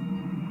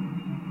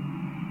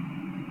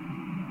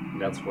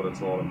 That's what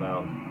it's all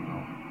about.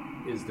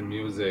 Is the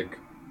music,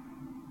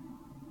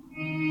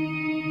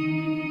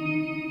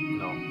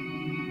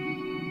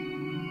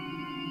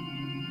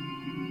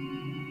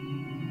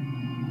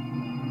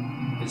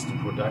 is the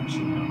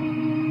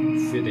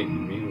production fitting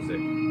the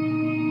music?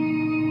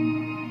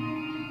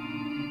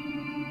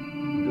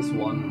 This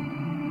one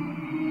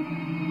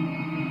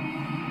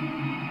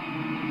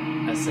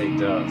essay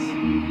does.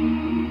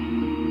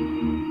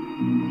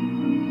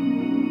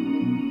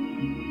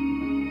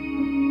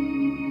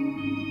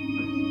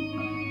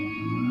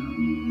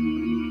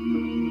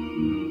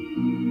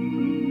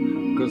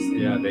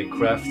 Yeah, they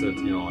crafted,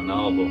 an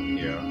album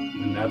here,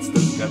 and that's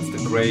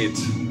the great,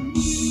 it's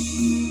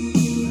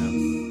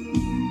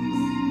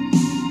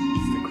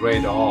the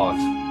great art,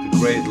 the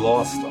great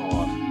lost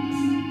art.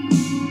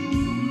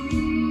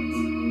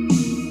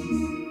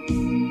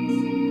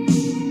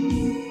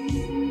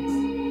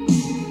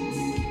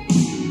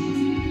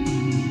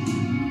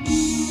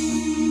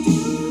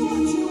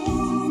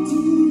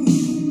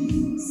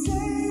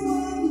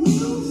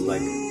 It's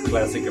like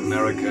classic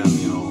American,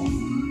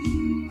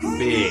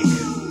 big,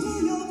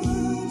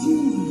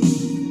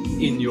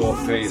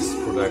 in-your-face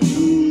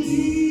production.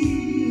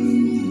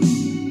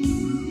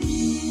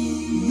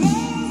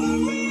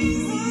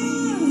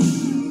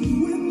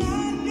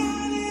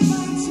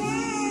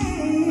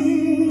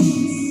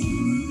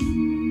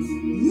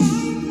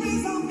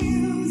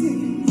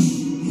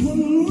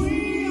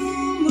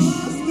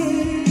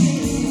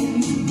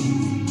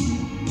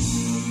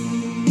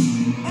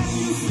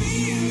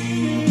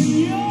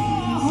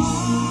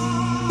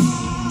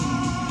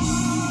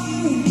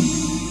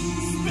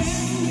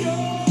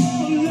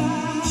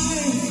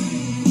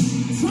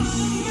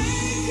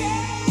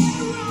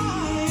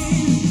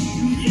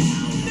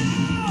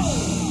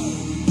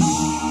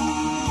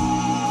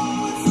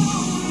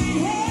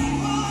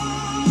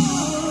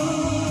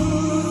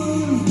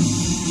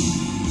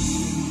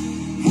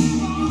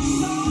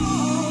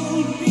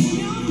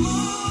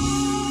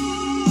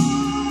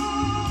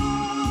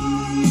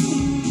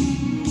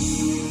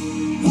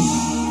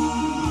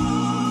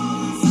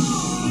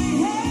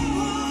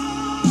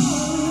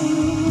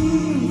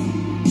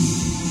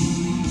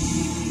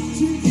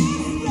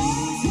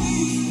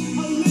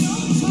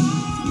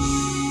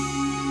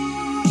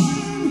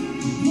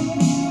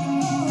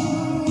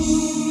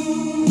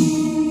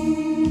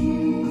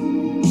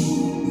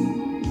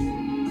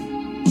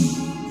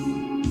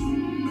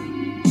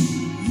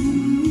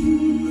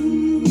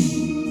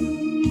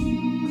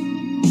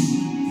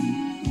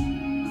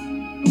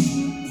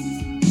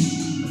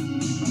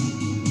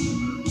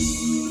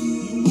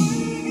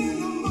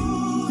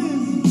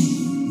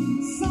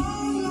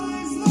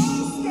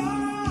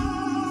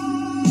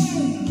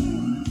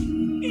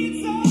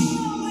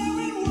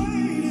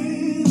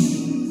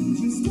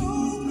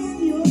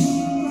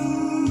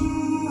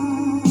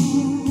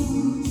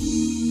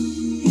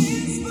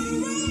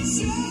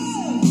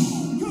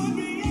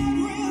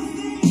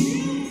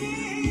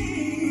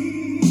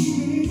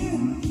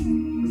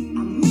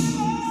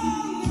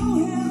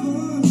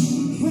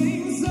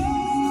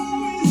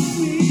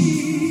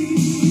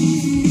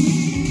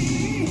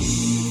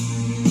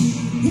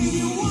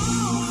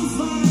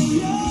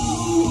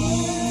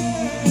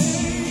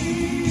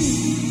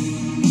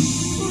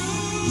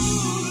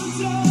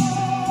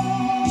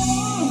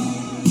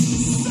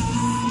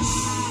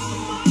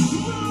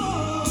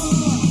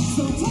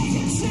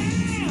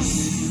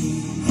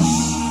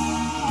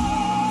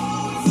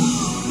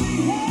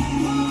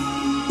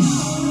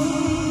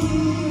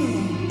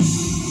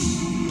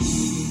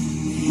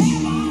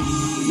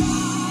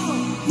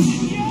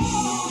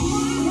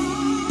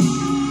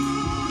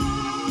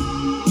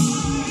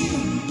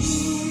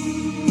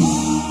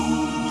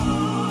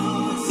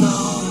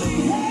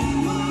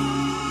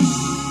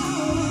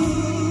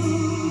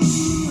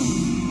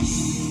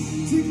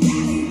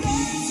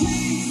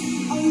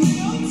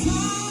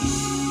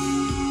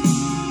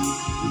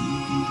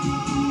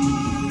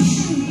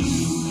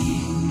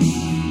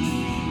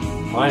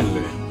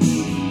 Finally.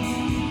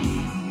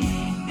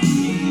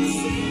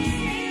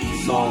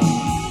 Song.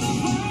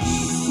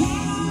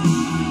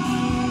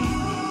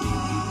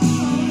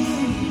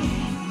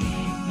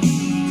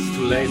 It's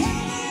too late.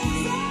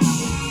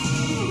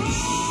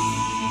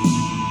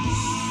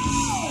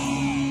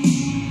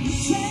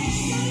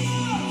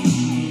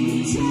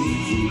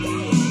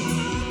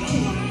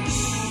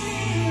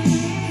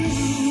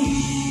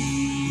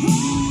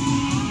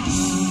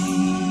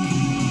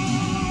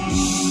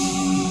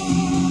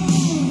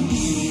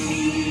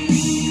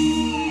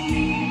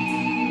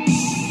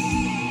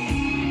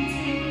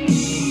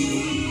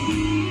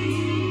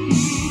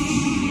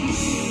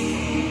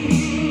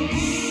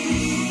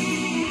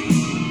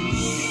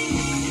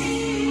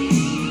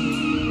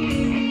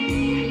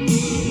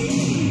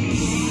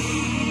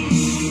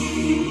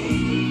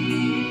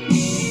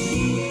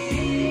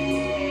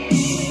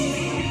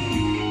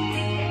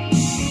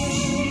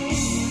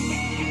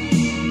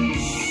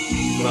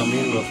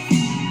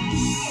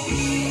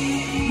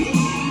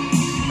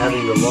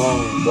 wrong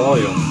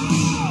volume.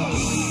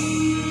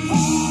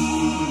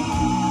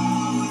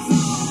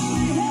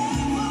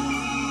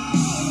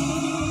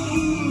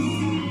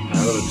 A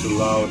little too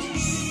loud.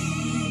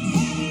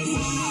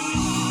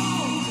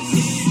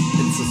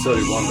 It's a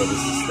 31, but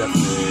this is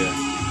definitely.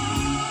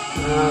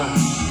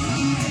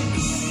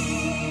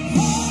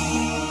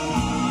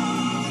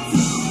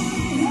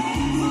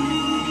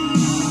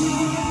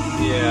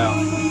 Yeah.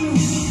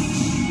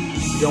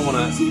 You don't want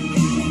to.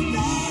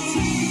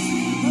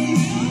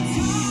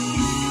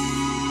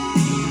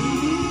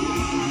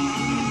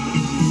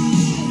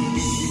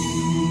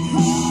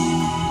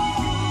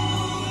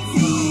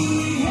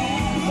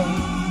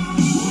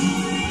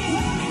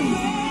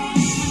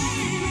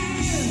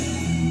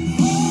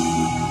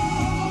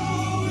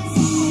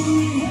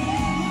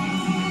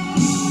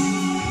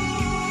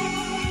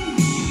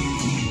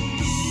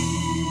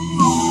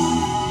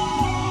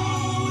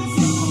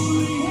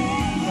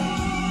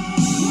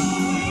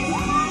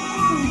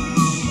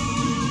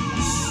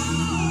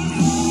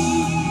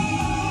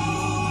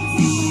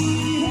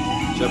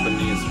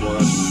 Japanese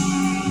word.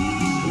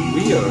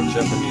 Weird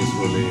Japanese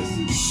release.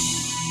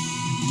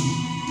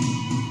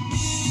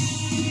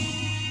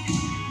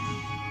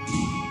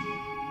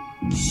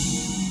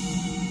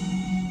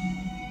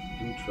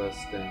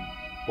 Interesting.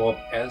 Bob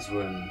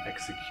Ezrin,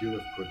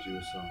 executive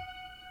producer.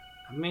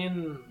 I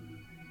mean,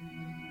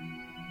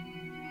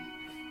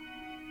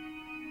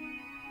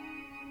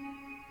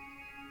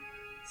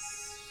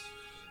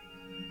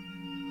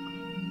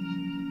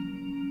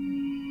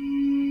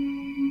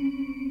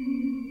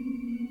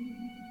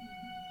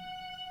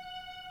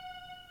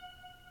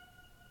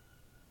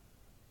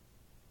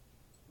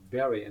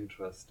 very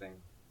interesting.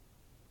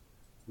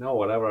 No,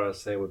 whatever I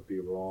say would be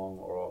wrong,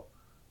 or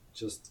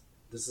just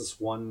this is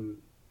one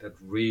that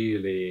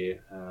really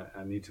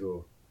I need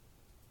to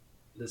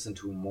listen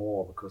to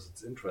more because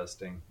it's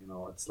interesting. You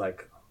know, it's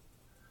like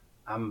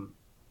I'm,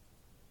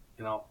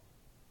 you know,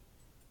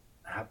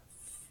 I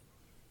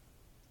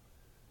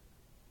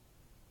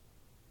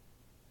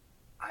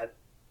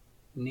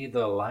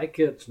neither like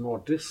it nor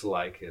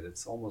dislike it.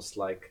 It's almost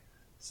like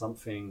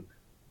something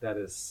that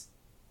is,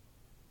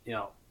 you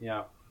know,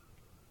 yeah,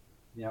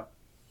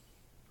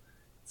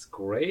 it's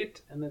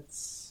great, and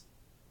it's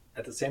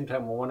at the same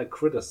time I want to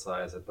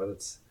criticize it,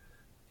 but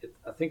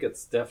I think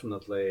it's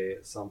definitely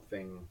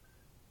something,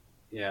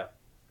 yeah,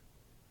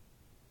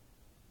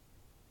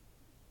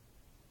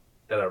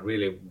 that I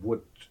really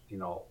would, you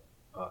know,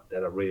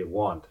 that I really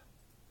want.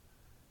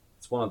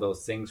 It's one of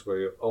those things where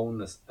you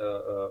own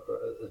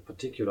a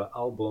particular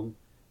album,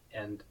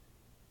 and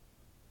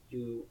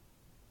you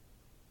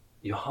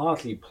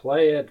hardly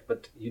play it,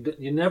 but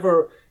you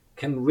never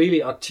can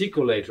really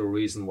articulate a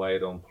reason why you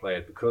don't play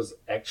it, because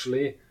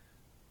actually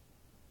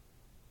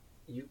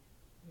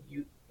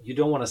you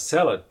don't want to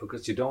sell it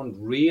because you don't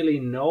really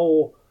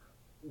know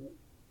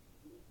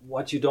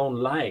what you don't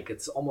like.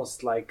 It's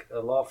almost like a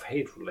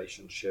love-hate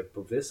relationship.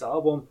 With this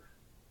album,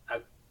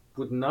 I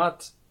would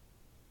not,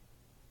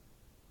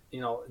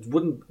 you know, it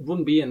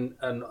wouldn't be in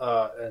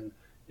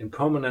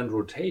permanent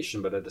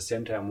rotation, but at the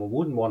same time, I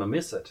wouldn't want to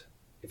miss it,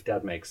 if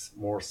that makes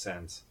more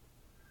sense.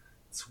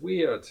 It's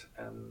weird,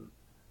 and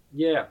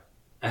yeah,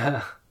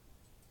 I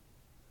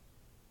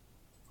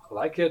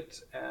like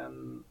it,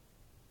 and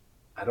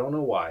I don't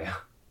know why.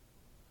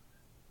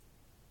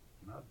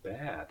 Not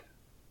bad.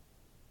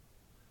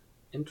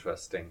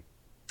 Interesting.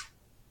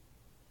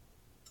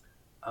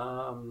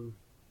 I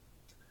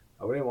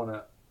really want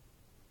to.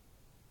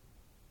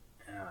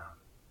 Yeah.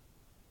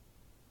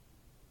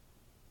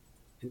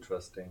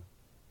 Interesting.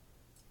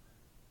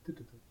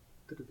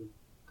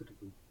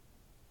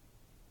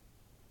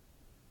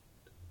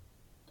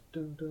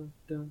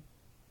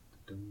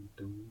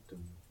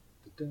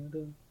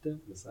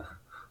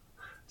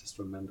 Just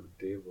remember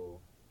Devo.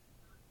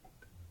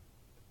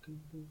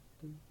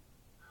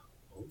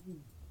 Oh,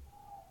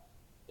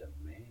 the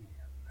man.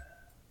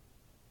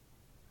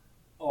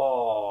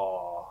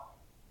 Oh.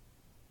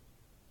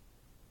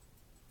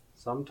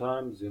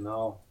 Sometimes, you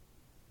know,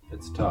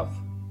 it's tough.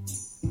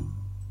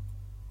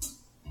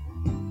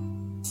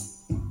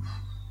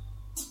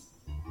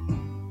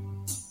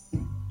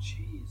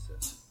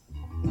 Jesus.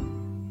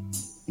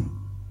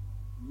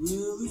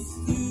 Really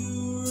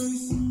still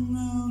racing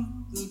out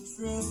the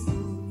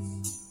trestles,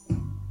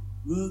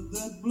 but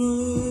that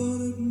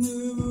blood had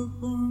never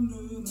burned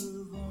in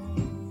her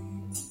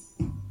veins.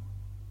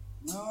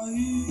 Now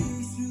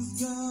she's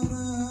got a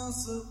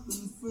house up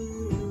in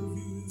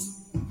Fairview,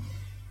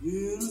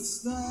 in a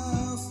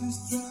style she's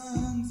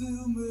trying to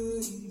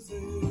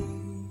maintain.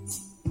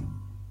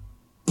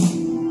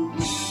 Well,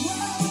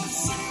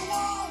 she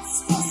wants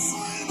to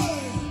see me.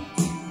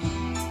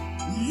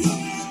 You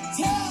can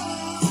tell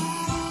her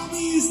I'm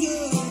easy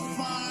to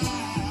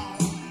find.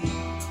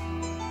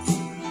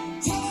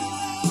 Tell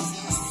her there's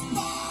a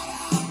spot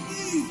I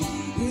need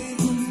in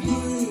the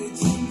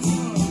bridge and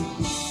town.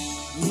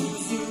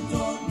 There's a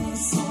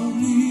darkness on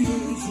the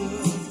edge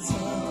of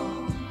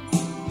town.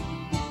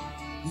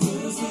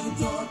 There's a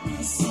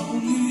darkness on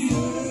the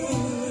edge.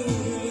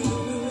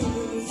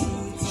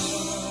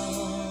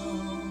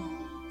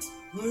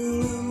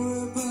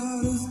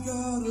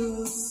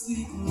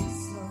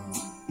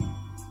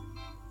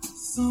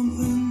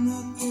 something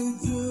that they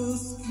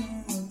just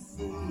can't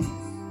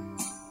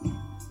face.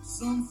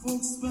 Some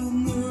folks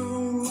spend their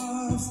whole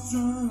lives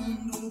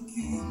trying to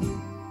keep it.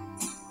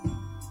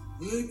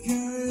 They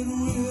carry it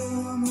with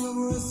them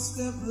every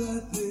step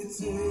that they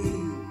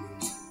take.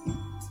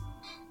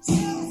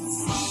 Till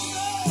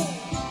someday,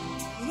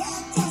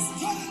 they'll just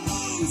cut it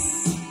loose.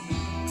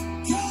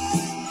 Cut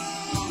it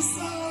loose,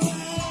 so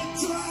they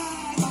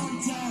drag them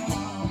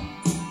down.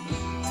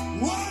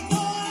 One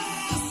more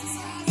asks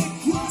any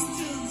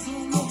questions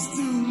or looks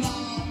too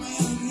long,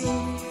 and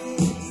you're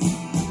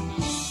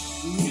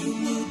in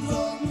the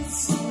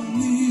darkness on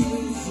the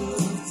edge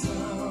of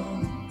town.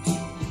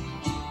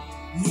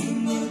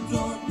 In the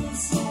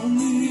darkness on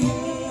the edge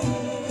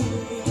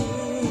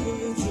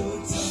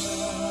of town.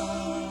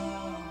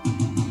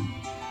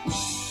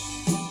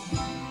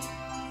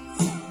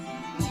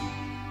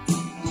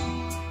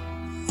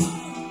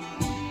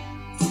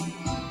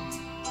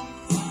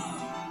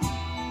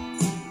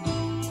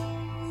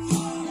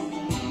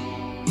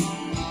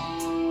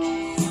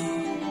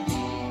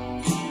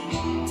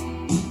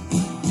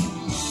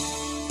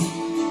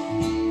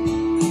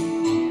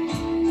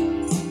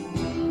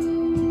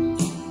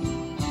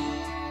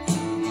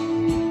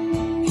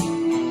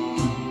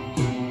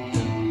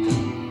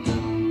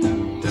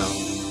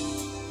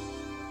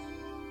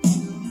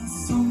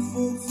 Some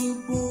folks are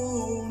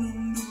born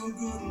into a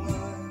good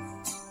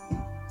life.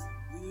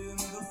 Yeah,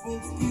 the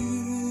folks get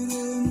it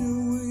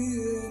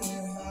anyway,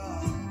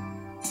 anyhow.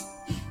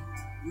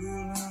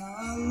 Well, now I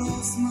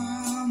lost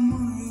my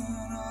money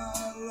and I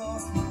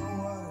lost my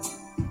wife.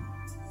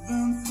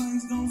 Them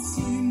things don't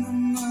seem to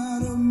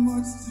matter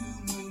much to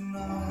me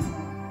now.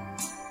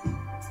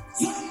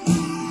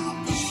 Tonight I'll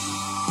be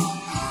on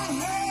that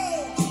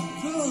hill,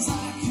 'cause I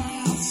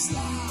can't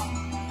stop.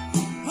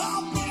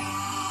 I'll be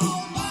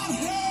on that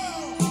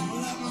hill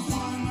with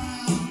everything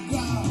I've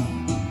got.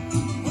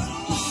 When the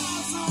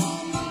lives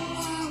on the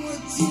line,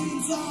 with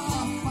dreams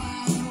are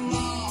finally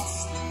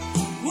lost,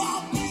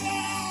 I'll be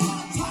there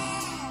on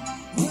time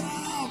when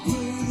I'll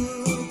pay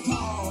the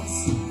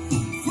cost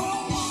for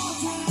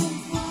wanting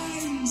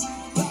things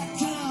that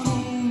can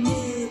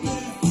only be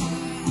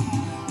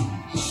found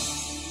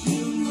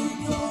in the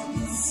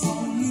darkness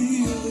on the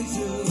edge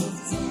of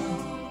town.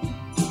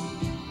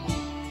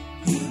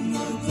 In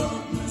the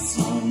darkness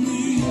on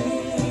the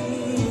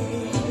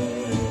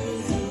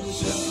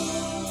edge of town.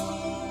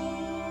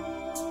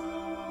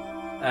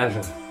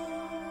 Also,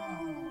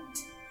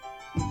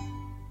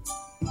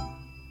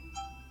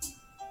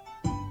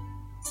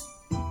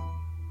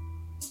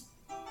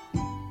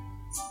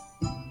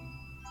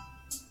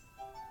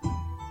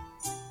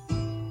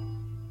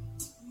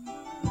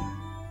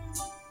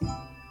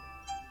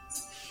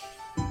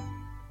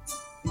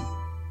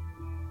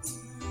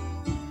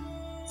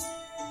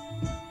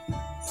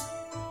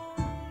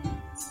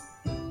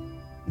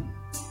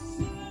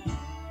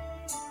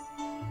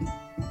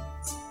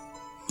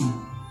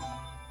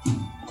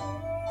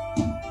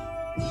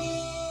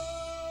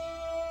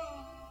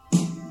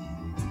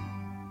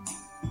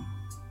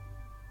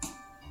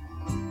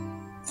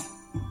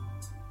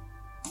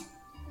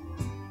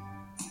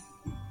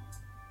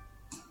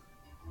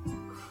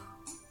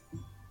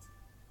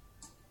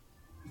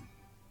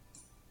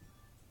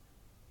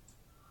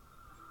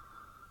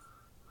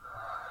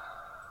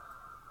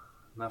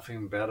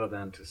 nothing better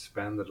than to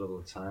spend a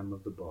little time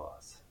with the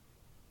boss.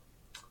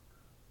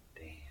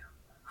 Damn.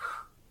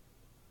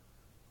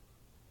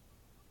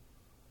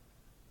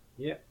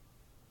 Yeah.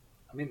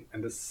 I mean,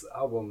 and this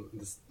album,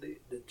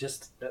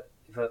 just that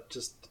if I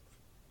just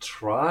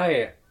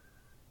try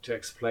to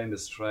explain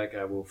this track,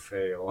 I will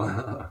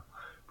fail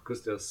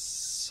because there's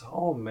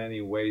so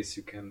many ways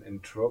you can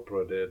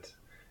interpret it,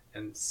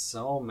 and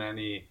so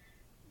many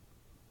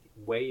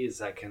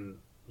ways I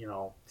can,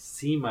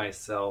 see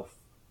myself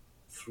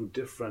through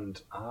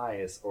different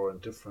eyes or in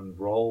different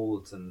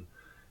roles and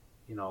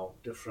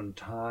different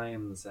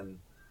times, and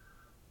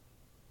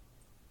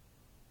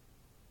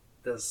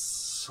there's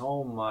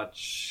so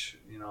much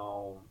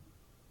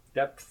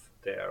depth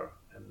there,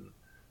 and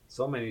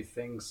so many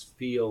things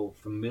feel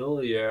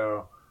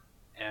familiar,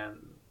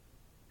 and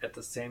at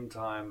the same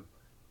time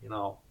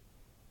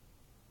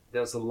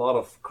there's a lot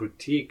of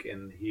critique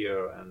in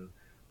here,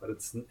 but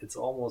it's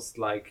almost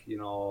like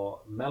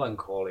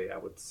melancholy, I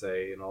would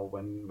say,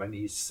 when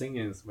he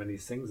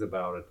sings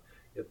about it.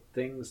 It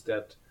things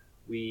that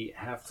we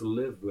have to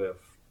live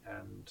with,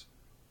 and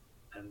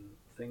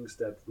things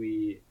that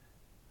we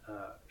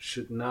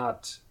should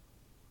not,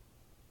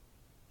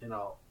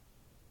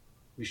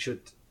 we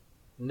should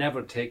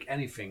never take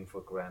anything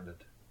for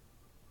granted.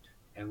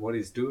 And what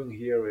he's doing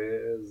here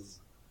is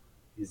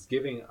he's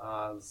giving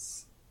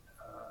us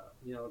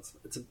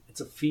it's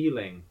a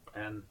feeling,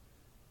 and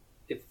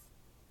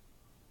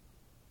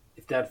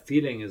if that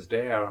feeling is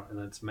there, and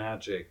it's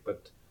magic,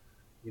 but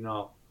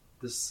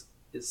this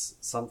is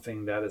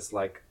something that is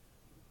like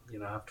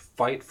have to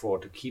fight for,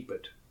 to keep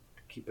it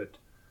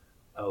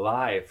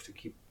alive, to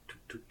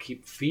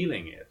keep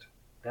feeling it.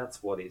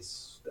 That's what I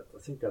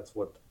think that's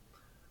the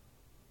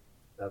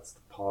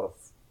part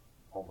of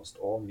almost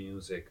all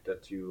music,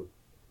 that you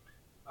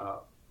uh,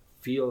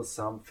 feel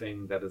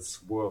something that is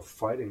worth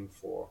fighting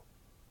for.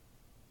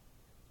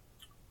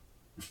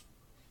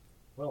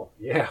 Well,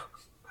 yeah,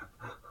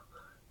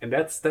 and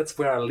that's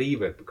where I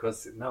leave it,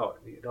 because no,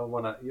 you don't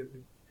want to.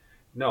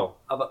 No,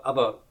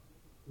 other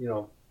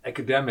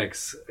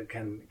academics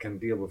can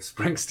deal with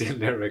Springsteen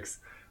lyrics,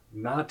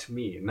 not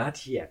me,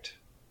 not yet.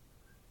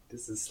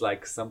 This is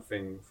like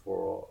something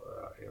for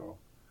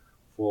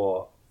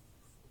for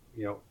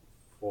you know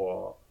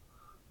for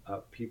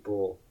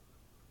people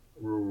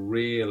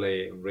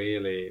really,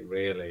 really,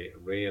 really,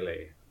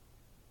 really.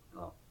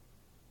 Uh,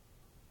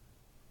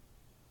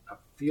 I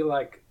feel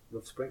like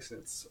with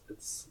Springsteen,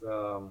 it's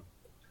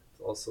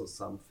also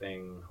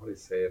something. How do you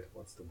say it?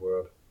 What's the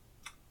word?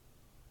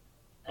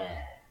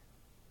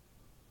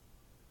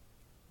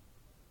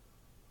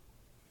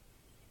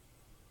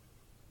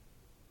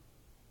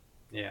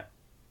 Yeah,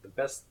 the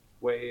best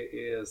way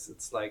is,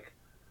 it's like,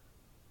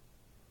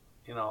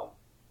 you know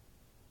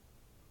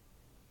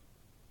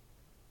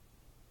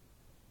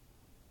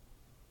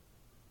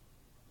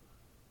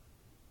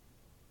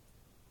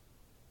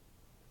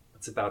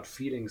it's about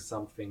feeling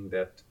something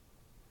that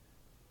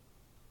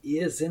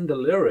is in the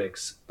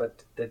lyrics,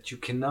 but that you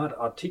cannot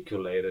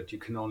articulate it. You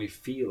can only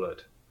feel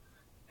it,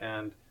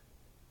 and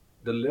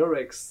the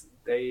lyrics,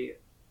 they,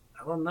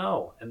 I don't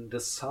know, and the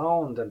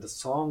sound and the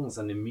songs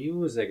and the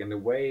music and the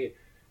way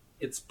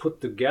it's put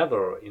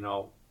together,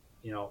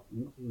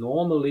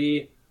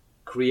 normally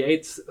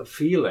creates a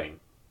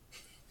feeling,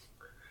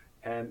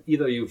 and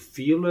either you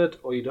feel it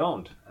or you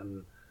don't.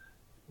 And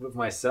with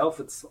myself,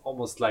 it's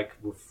almost like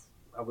with,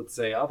 I would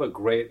say, other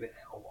great,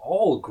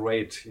 all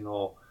great, you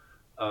know,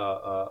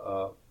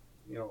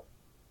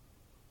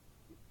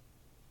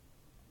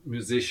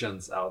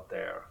 musicians out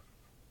there.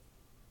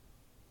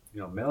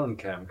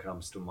 Mellencamp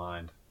comes to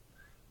mind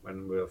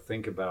when we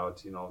think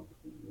about,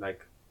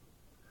 like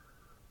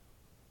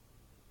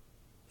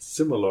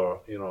similar,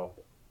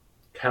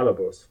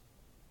 calibers.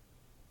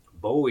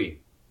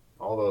 Bowie,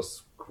 all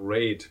those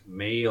great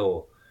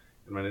male,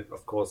 and when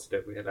of course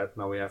that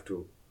now we have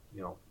to,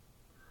 you know,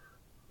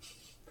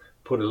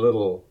 put a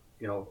little,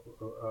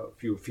 a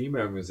few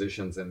female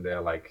musicians in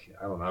there, like,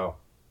 I don't know,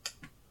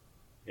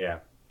 yeah,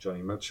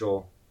 Johnny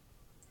Mitchell,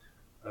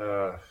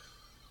 uh,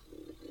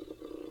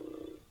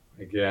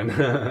 again,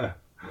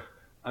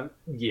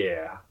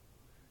 yeah,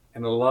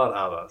 and a lot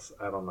others.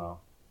 I don't know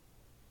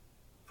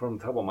from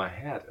the top of my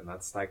head, and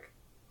that's like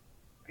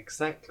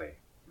exactly,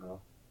 you know,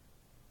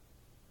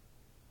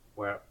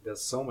 where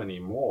there's so many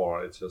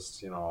more. It's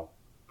just,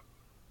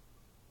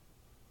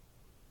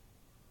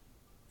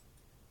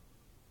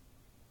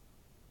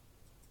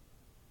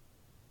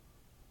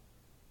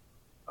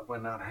 we're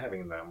not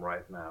having them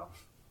right now.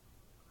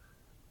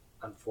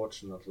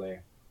 Unfortunately,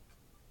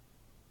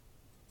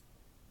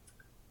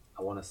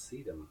 I want to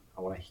see them.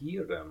 I want to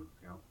hear them.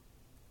 I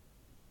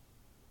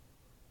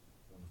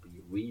want to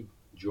be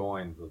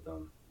rejoined with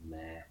them. Nah.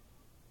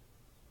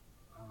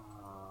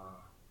 Uh,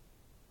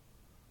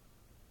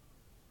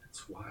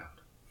 it's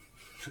wild.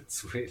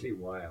 It's really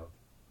wild.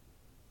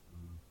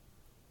 Mm,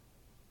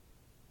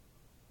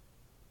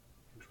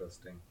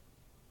 interesting.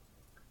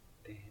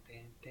 Ding,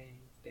 ding, ding,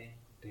 ding,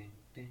 ding,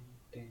 ding,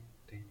 ding,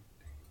 ding, ding,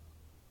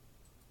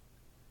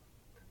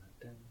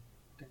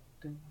 ding,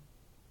 ding.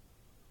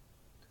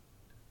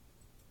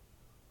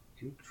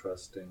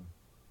 Interesting.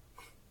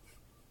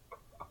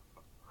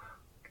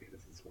 Okay,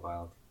 this is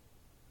wild.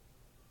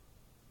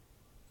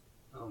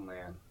 Oh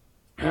man.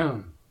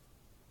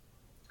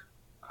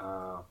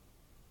 uh,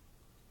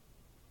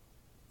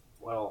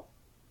 well,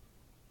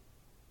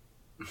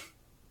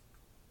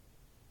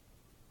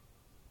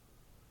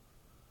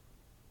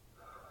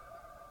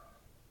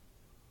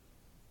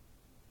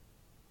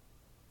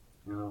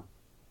 you know,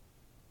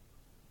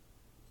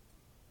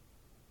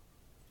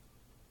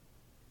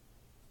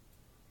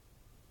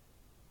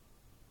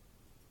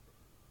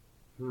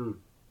 hmm.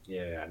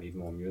 Yeah, I need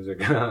more music.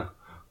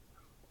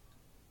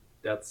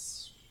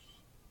 That's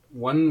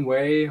one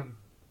way.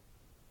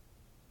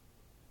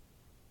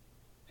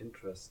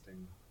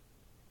 Interesting.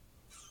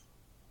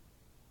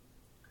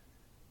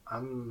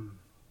 Um,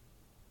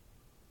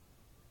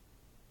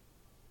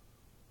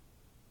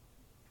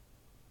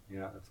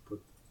 yeah, let's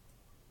put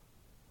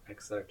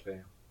exactly.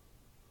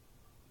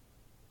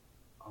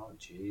 Oh,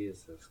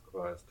 Jesus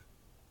Christ.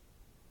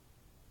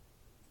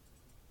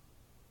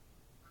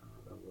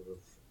 That was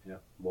yeah,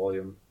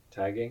 volume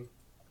tagging.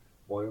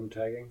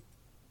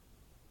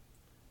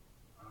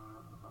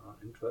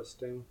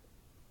 Interesting.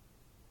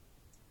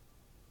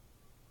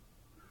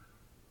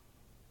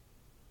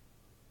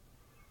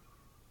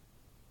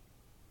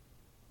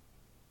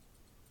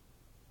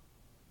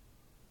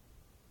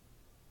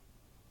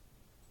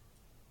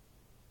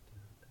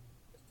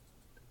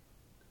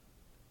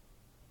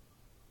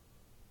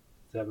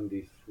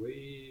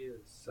 73,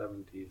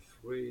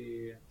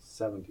 73,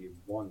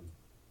 71.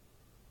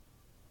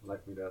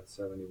 Like me that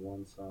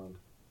 71 sound.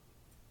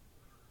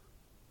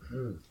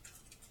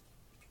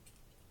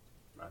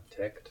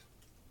 Attacked.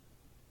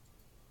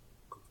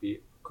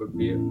 Could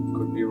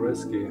be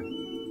risky.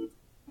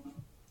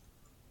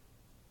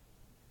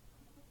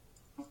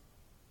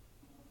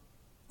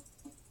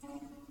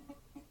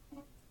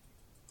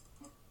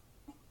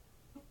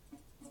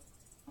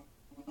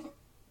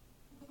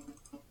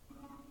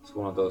 It's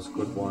one of those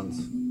good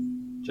ones.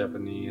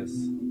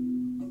 Japanese.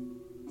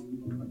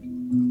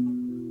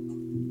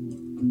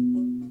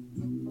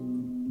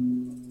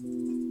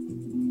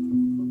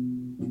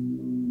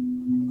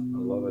 I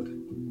love it.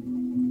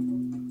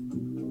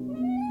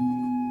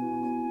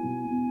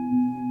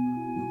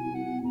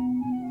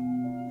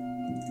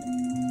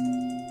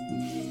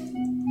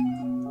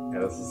 Yeah,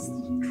 this is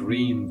the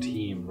dream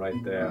team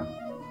right there.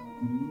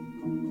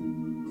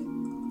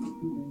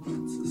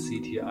 It's a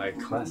CTI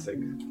classic.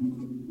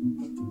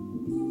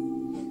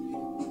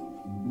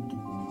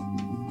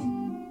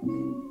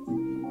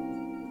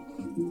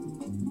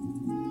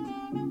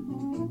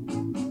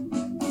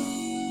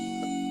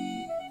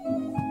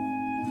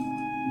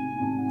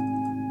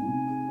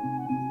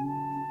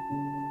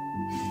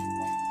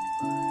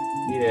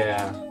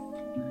 Yeah,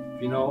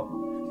 if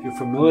you're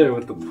familiar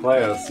with the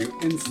players, you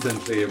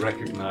instantly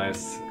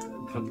recognize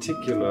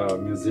particular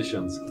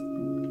musicians.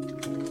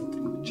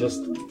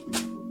 Just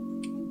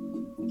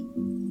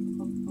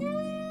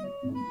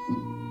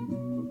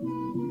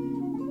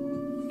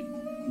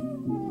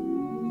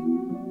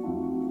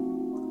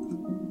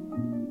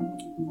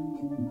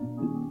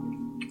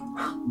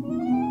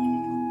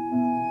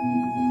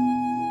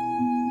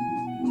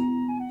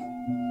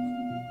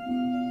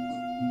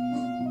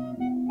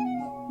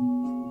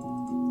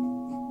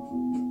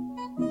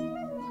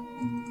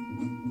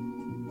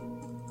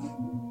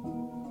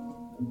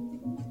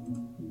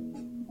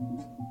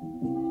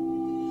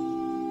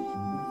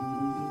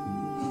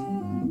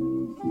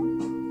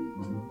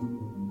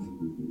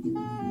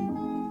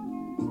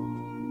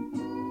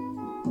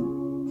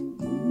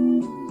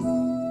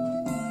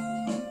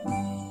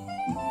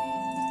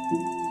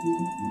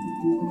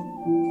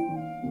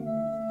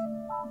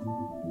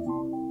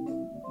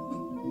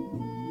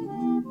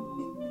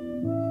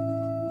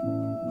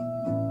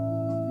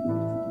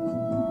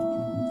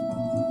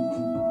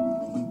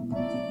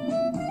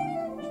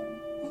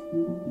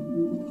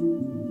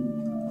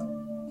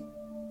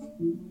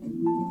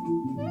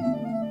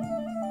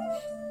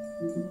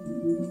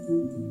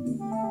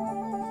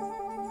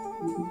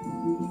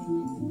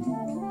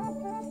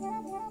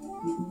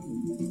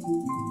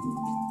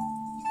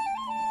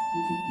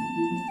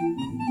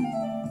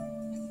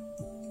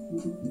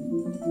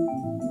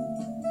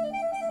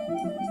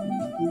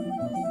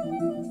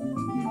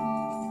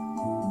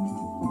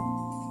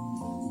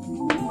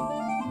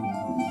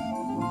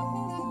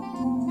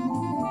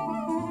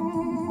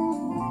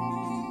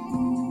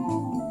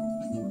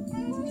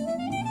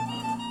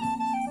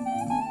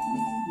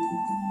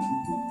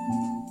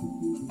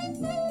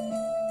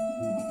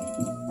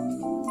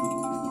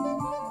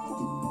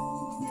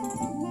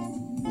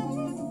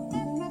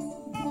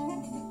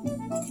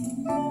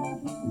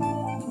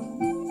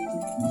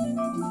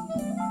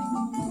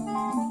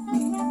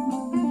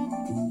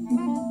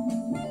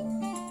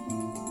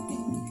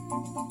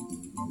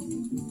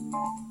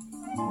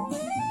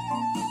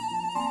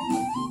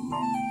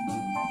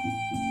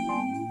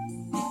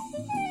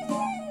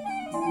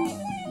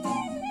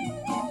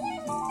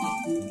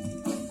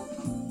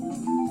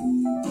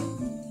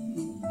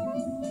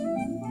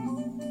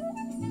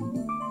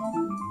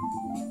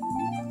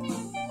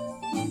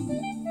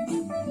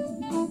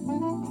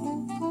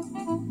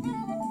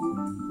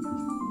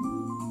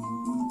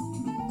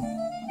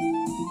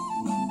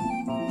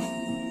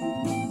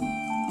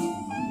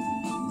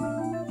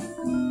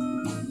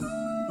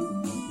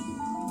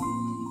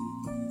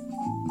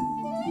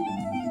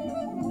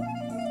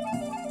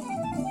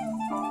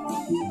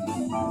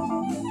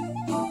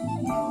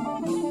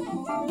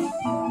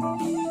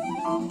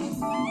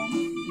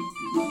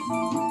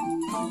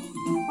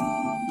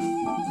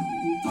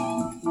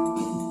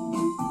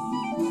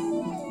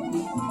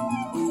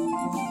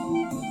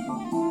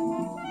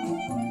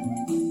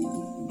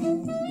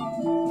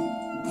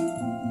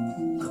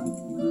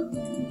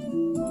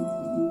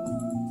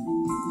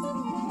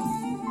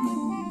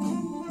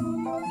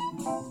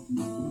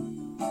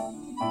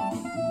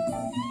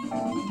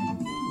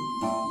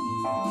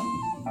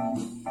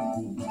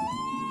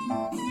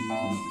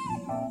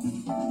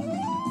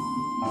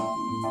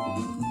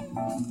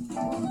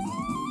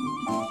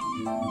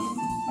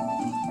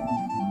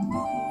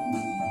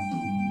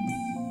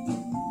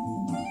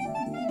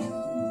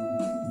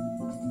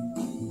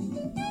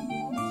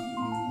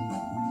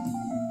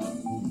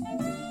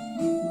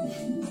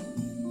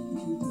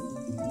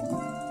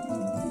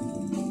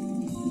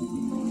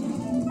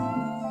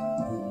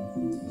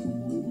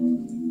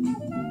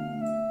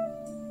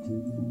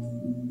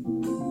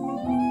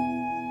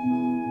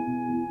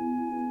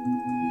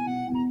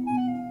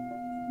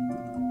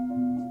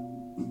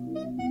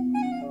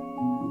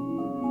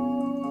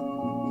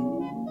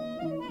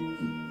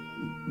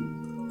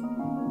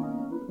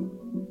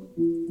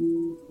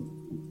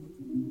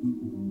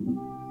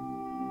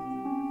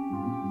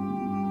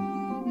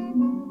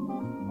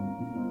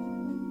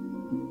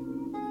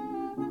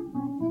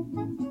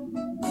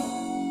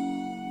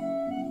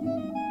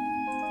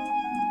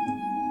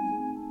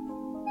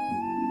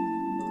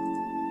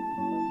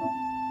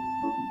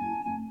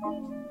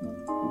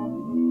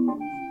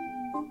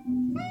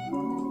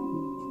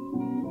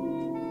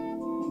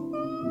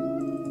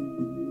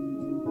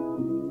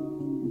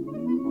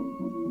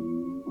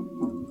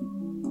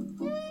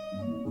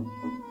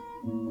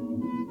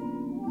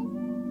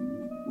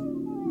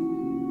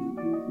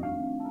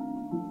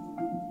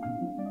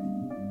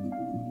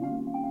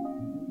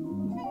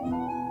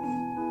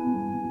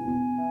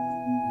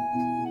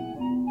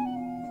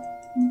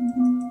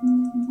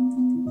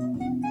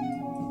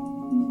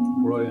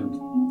brilliant.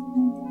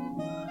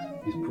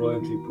 He's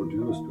brilliantly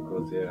produced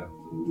because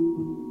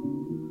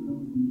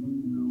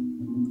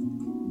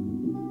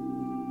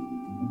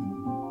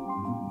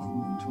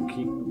to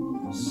keep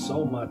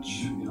so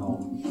much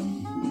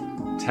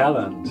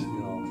talent,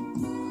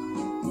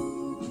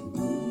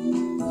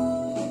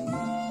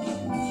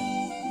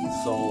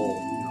 so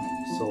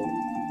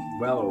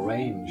well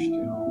arranged,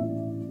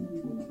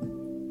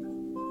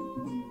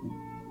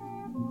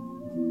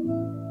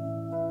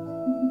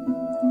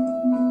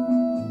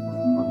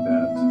 on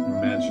that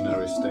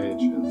imaginary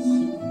stage is.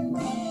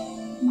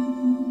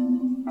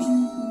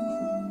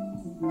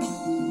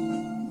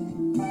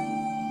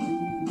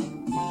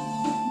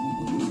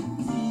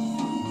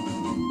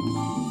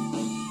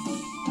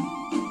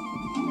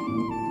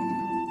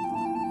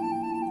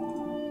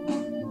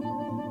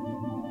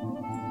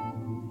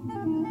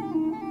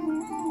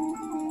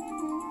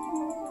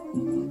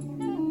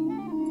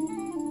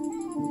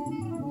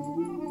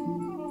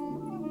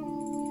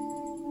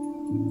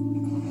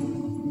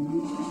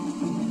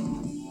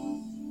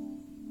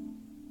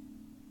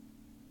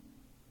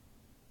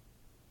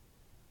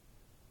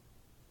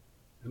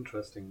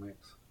 Interesting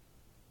mix.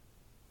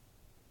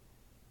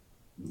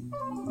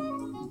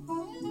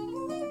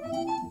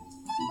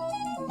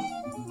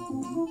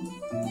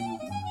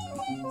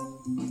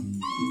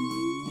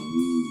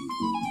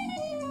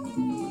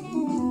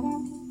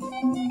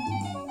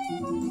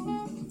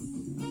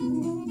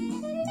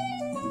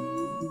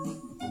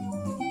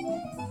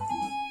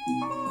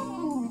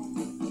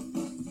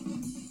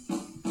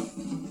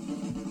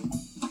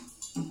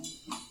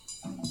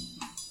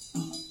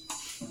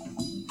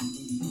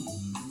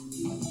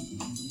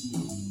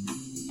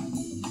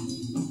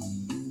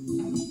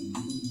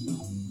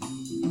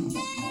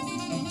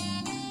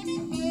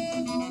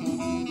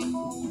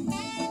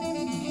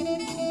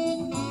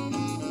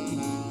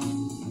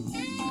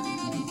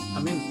 I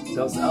mean,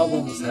 those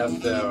albums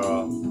have their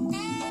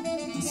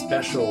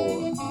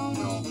special,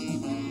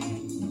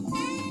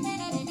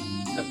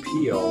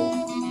 appeal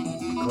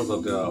because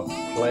of the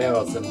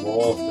players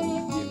involved,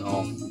 and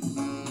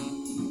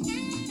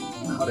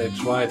how they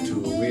try to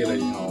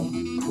really,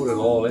 put it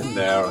all in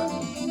there and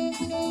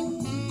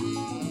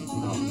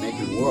make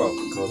it work.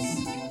 Because,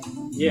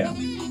 yeah.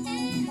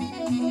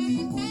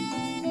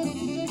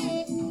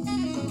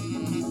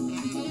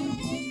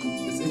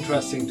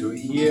 Interesting to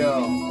hear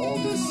all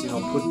this,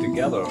 put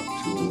together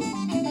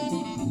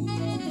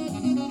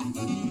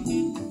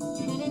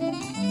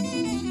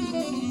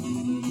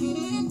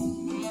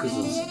because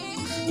it's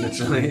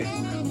literally,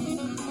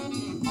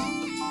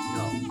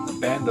 a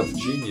band of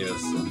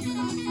genius. And,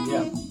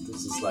 yeah,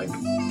 this is like.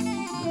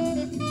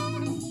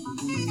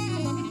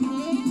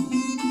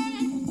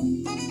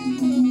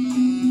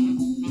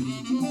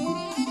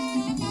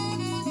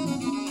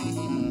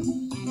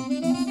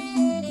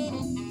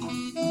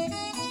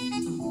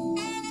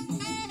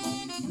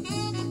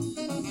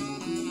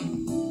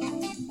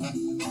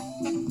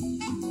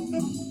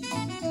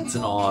 It's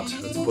an art,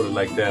 let's put it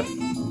like that.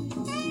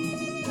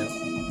 Yeah.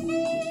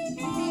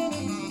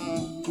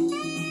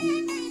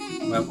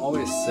 I'm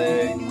always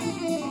saying,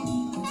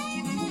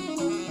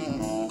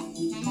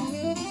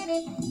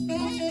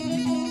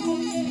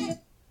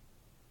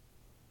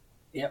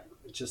 yeah,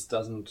 it just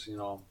doesn't,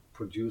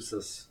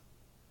 produces,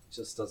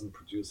 just doesn't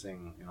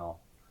producing,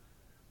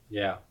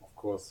 yeah, of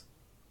course,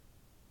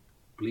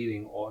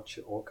 Bleeding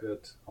Orchid,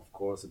 of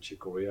course, a Chick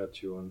Corea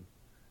tune.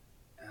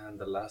 And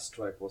the last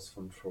track was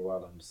from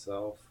Pharrell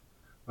himself.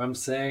 I'm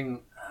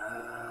saying,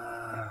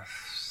 I'm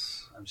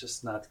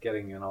just not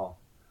getting, I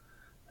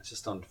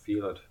just don't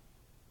feel it,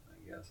 I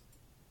guess.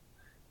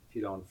 If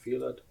you don't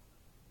feel it,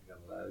 you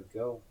gotta let it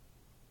go.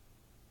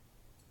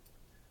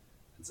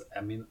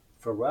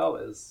 Pharrell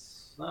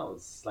is, no,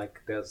 it's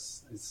like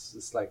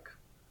it's like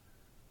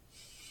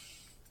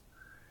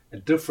a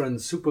different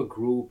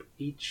supergroup.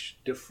 Each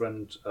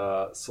different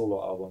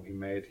solo album he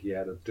made, he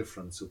had a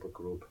different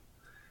supergroup.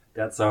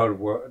 That's how it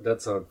works.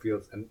 That's how it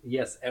feels. And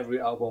yes, every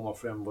album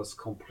of him was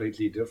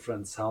completely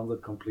different,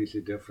 sounded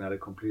completely different, had a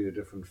completely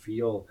different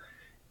feel,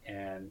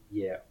 and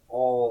yeah,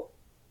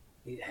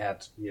 he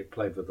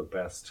played with the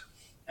best,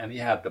 and he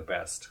had the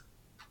best.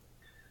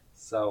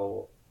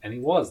 So, and he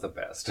was the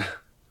best,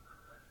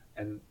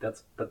 and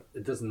but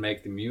it doesn't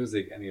make the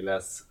music any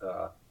less.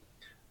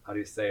 How do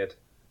you say it?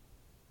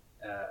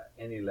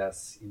 Any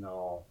less,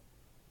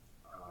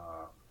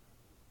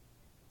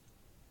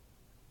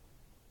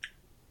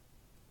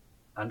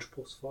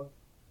 anspruchsvoll,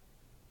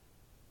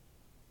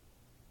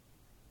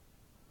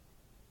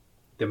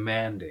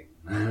 demanding.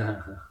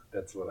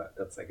 That's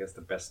I guess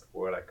the best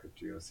word I could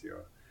use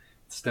here.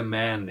 It's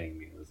demanding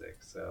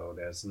music. So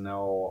there's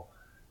no,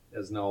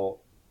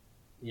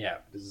 yeah,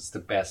 this is the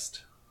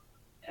best,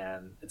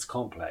 and it's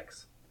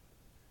complex,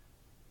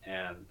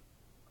 and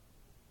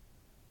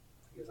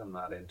I guess I'm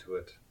not into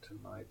it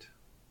tonight,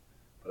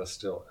 but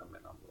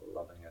I'm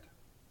loving it.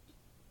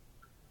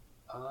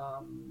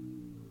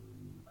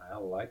 I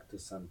like the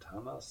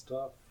Santana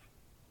stuff.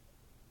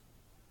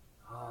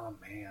 Oh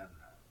man,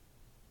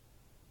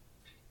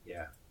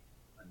 yeah,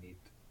 I need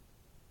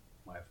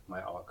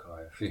my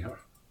archive here.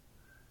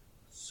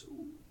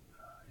 soon.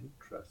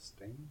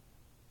 Interesting.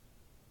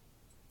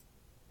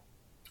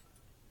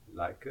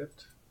 Like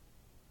it.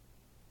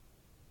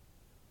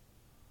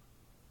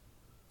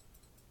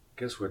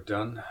 Guess we're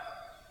done.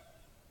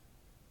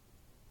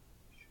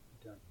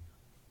 Should be done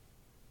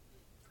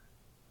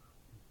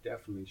here.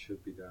 Definitely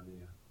should be done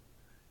here.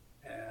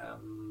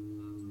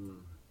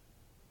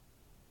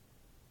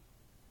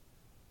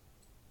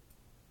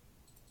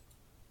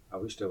 I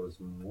wish there was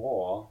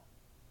more.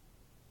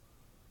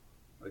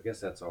 I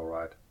guess that's all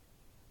right.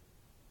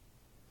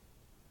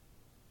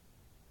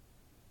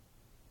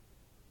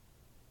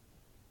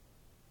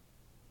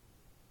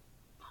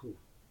 Phew.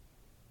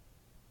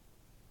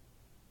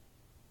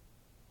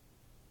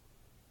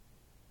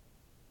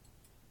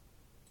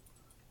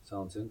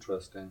 Sounds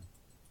interesting.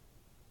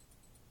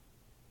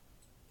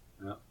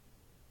 Yeah,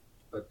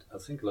 but I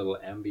think a little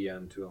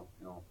ambient to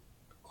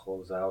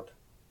close out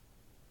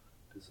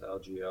this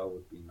LGL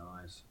would be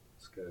nice.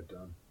 Let's get it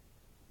done.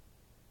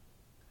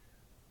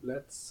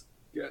 Let's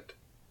get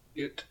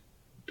it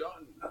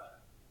done.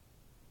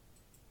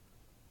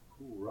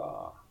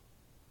 Hoorah!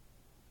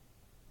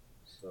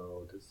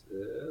 So this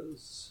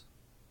is.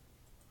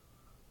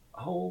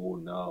 Oh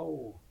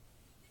no!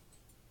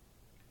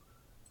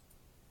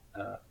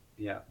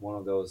 Yeah, one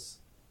of those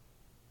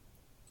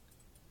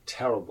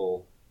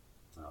terrible.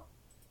 No.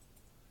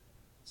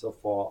 So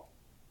for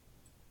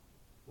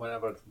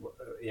whenever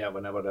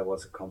there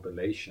was a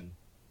compilation,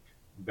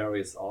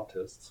 various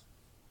artists.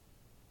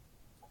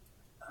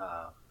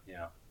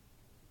 Yeah,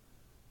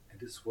 and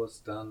this was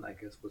done. I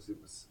guess was the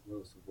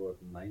word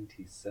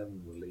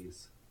 97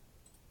 release.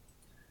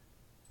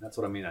 That's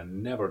what I mean. I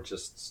never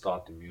just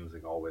start the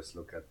music. I always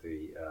look at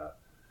the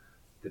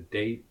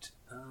date.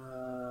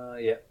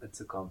 Yeah,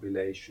 it's a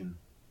compilation.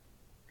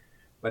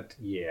 But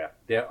yeah,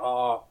 there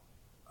are.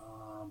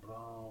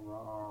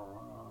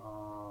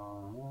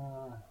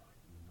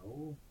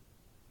 No.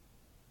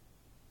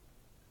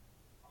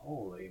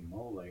 Holy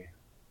moly.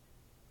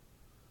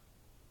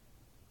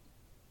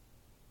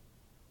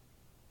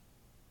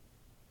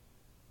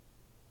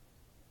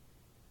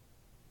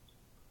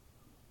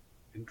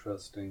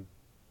 Interesting.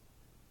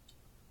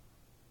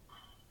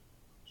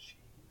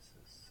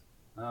 Jesus.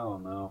 Oh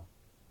no.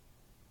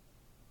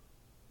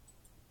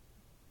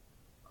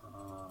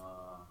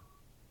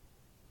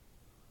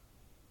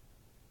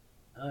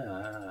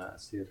 I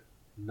see it.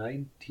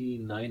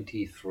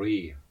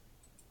 1993.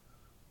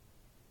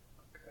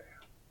 Okay.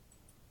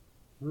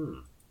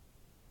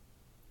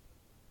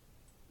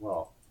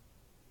 Well,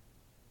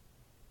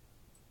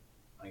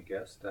 I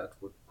guess that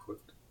would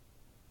put.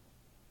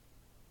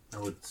 I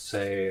would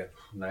say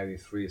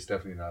 93 is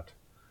definitely not.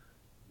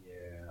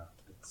 Yeah,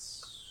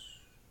 it's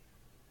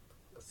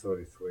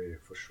 33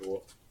 for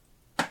sure.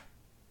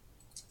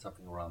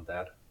 Something around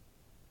that.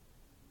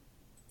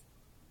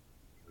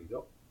 Here we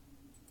go.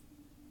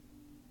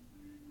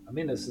 I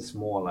mean, this is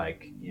more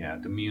like, yeah,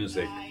 the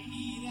music.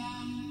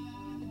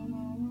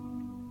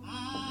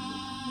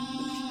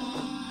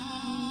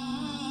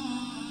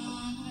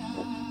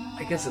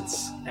 I guess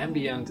it's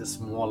ambient is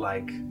more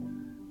like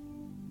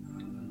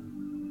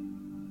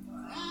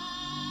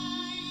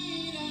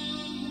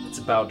it's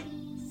about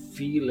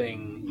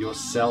feeling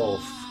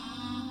yourself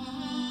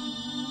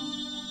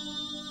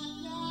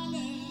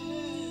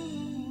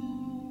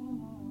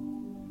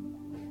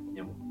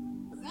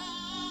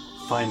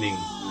finding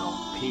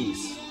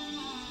peace,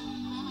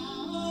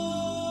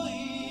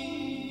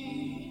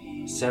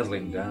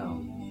 settling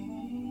down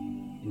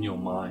in your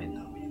mind.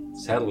 I mean,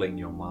 settling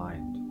your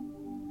mind.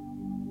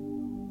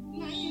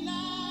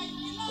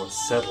 Or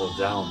settle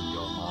down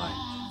your mind.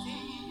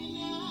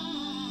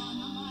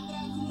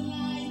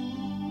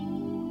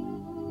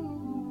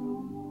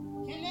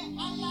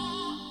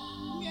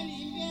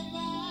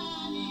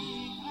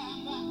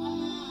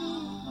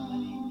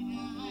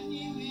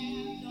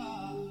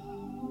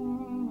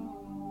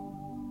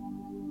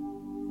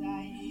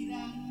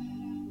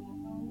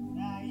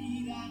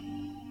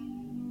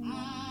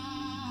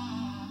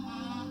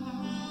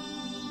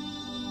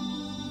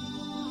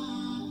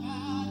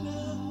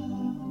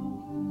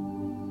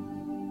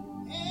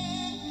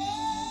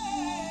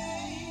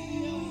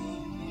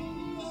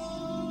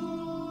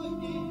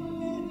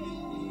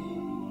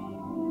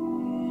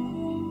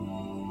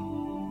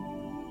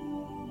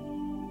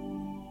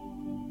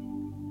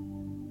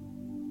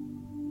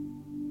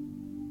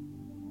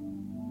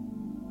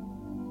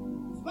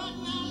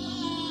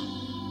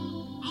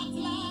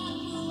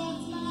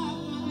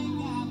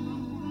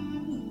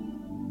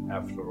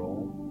 After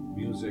all,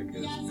 music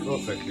is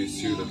perfectly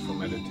suited for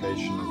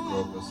meditation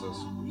purposes.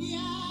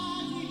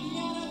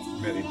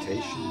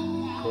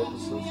 Meditation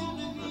purposes?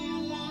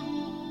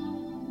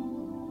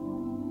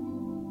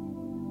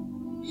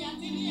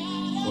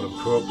 For the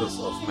purpose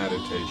of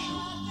meditation.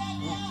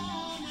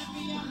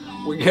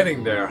 We're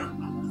getting there.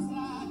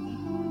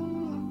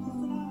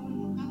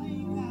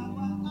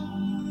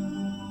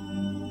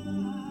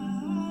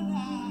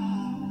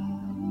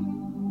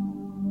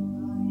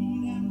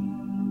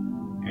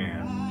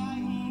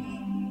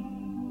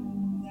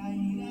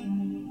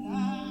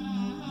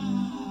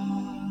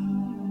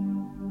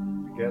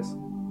 guess,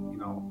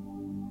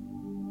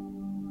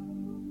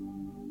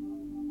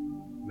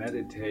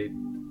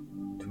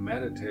 to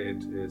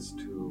meditate is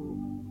to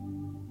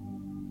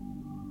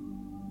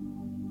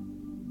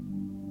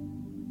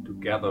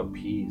gather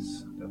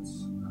peace.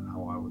 That's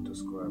how I would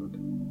describe it.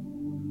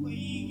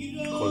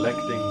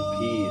 Collecting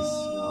peace,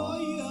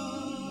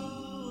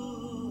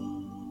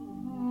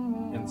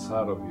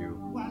 inside of you.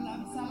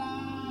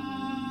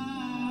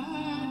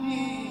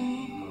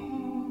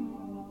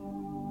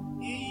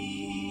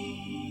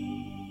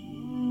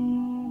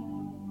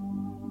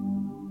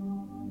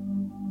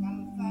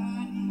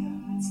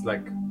 It's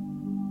like,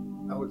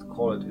 I would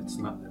call it, it's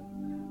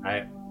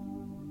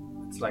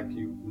like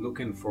you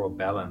looking for a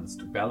balance,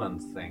 to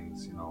balance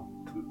things,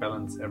 to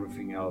balance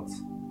everything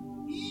else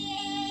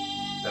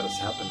that is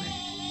happening,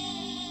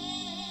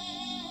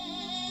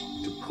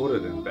 to put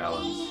it in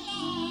balance.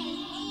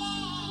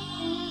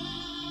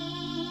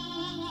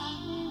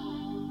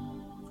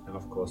 And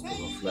of course to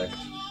reflect.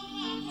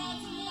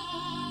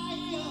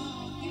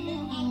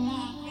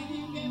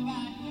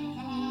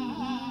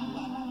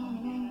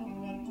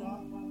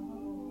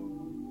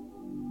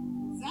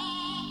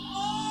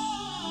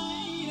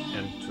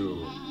 And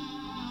to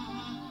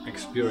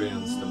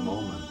experience the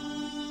moment,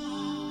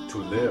 to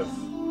live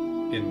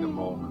in the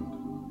moment.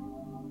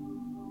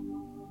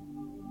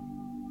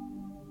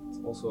 It's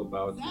also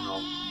about,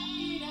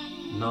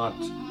 not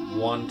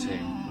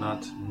wanting,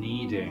 not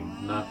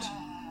needing, not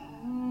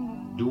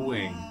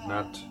doing,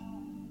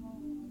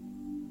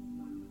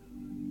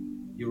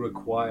 you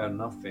require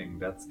nothing.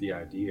 That's the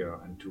idea.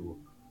 And to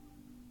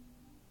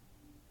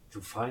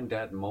find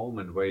that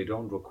moment where you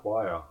don't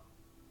require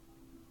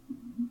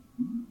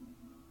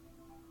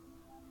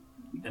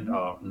and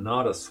are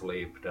not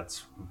asleep.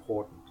 That's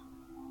important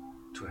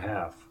to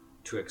have,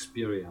 to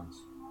experience,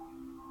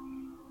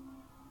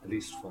 at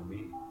least for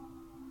me.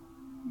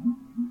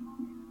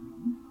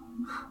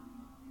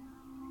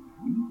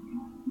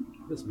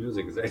 This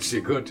music is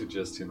actually good to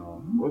just, to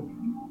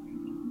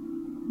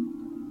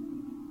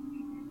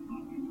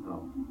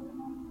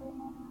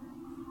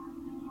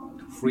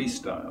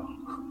freestyle.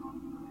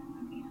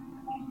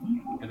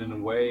 And in a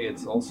way,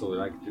 it's also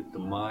like the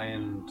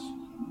mind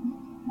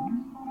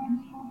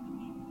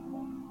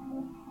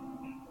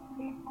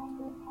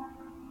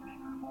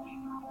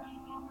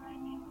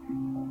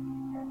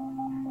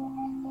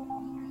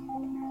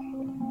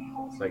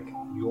like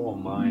your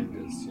mind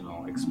is,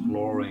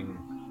 exploring,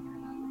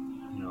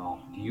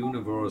 the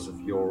universe of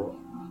your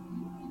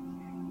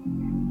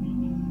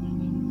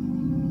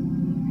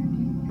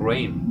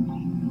brain.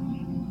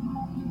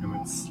 And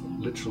it's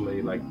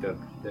literally like that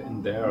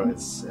in there,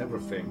 it's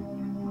everything.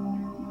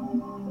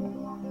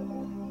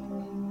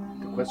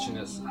 The question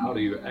is, how do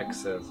you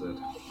access it?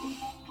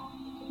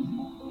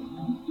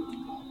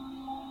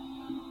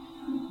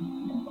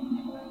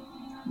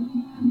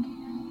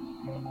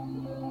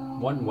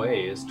 One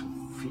way is to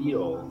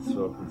feel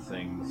certain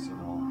things,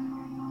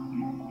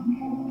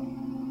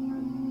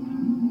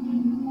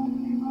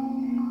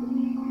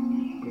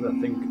 because I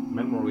think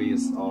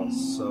memories are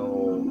so,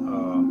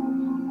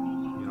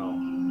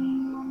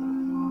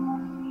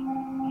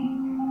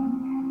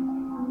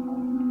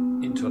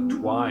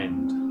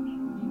 intertwined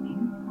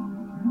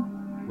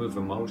with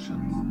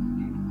emotions,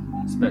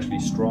 especially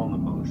strong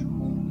emotions.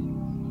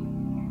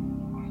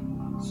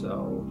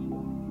 So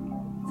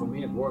for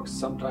me, it works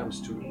sometimes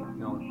to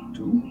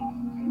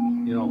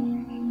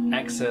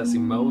access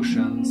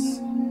emotions,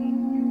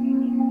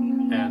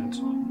 and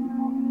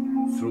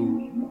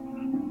through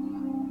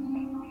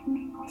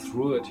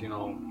it,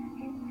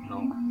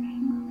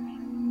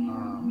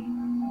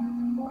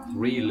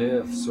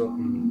 relive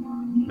certain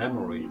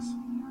memories.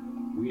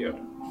 Weird,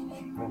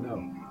 I know.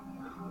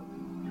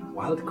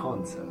 Wild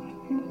concept.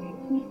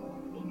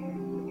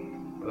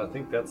 But I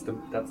think that's the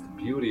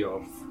beauty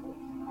of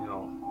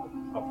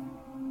of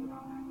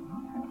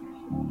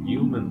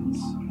humans,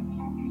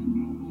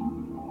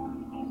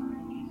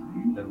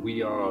 that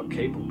we are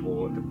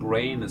capable, the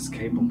brain is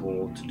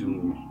capable to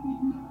do,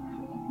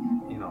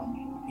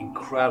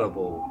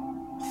 incredible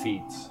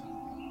feats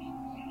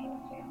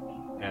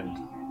and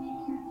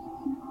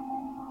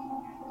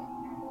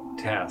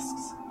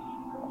tasks.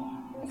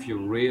 If you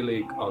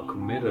really are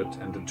committed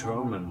and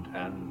determined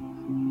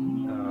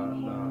and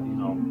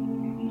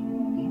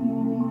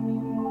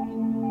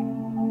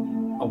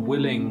are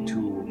willing to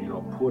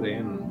put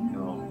in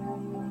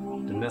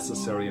the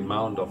necessary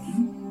amount of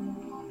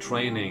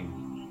training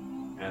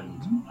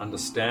and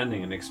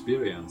understanding and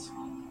experience,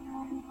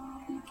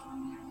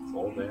 it's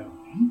all there.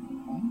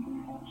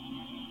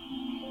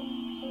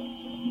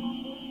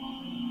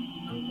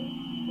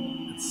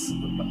 And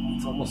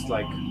it's almost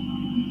like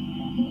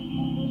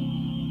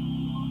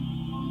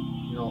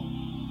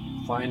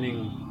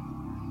finding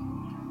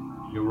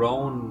your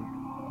own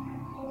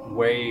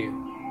way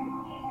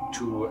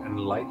to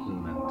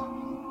enlightenment.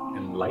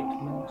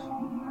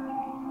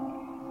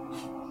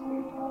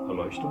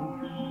 Erleuchtung?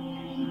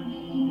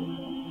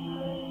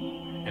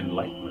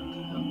 Enlightenment.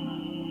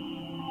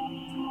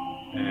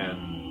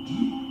 And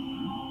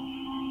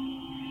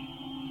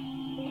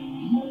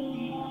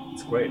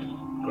it's great.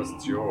 because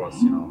it's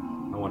yours.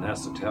 No one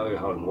has to tell you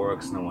how it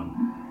works. No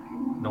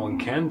one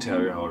can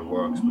tell you how it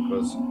works,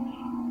 because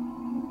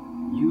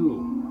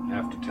you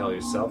have to tell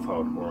yourself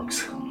how it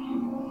works.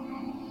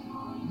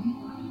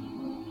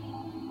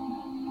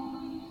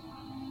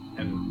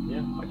 And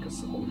yeah, like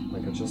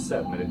I just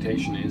said,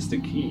 meditation is the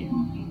key.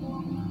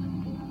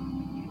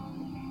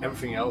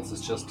 Everything else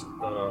is just,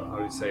 how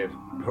do you say it,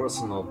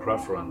 personal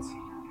preference,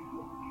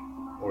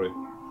 or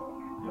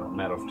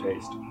matter of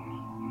taste.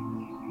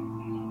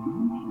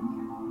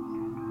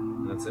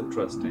 That's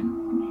interesting.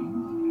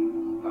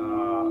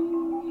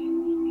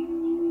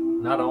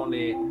 Not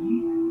only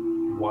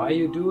why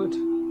you do it,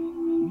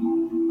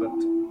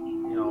 but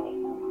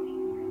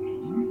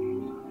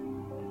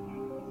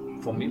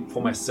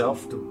for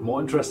myself, the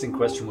more interesting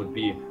question would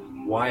be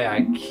why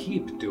I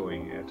keep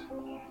doing it.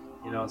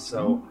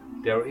 So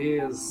there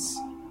is,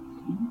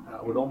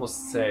 I would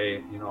almost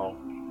say,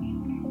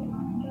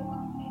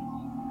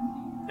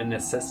 a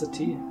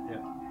necessity.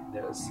 Yeah.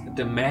 There's a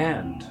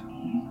demand.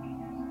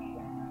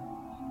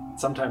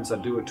 Sometimes I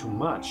do it too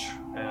much,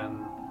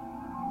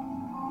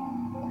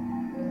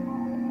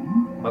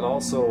 but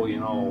also,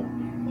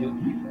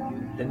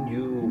 then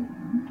you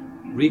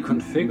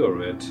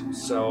reconfigure it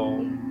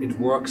so it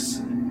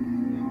works.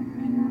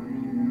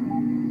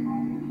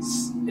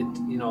 It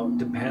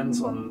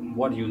depends on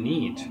what you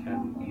need,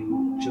 and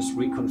you just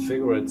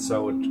reconfigure it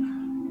so it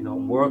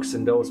works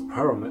in those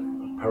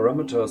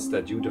parameters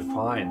that you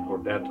define, or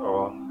that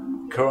are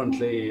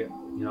currently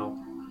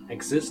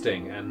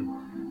existing. And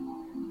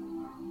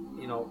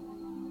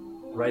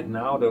right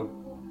now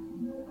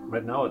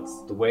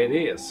it's the way it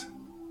is,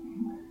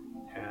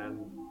 and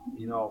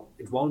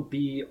it won't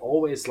be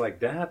always like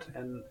that.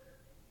 And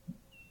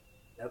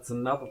that's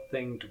another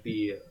thing to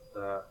be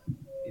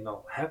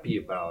happy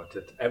about,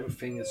 that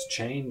everything is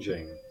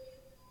changing.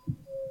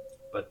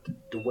 But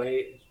the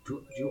way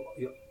to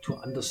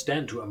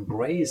understand, to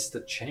embrace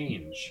the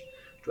change,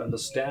 to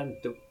understand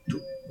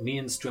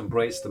means to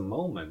embrace the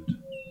moment,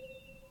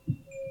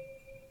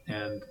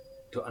 and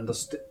to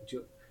understand.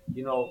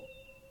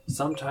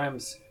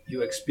 Sometimes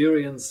you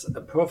experience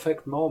a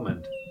perfect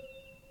moment,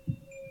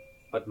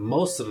 but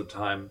most of the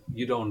time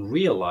you don't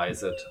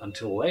realize it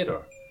until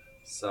later.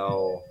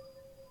 So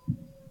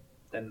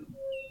then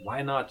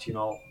why not,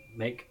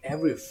 make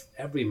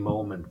every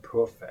moment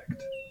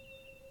perfect?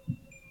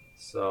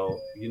 So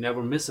you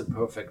never miss a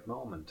perfect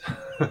moment,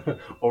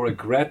 or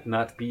regret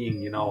not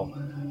being,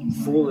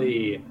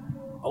 fully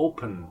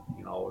open,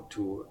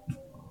 to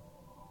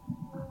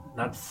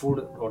not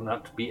fully, or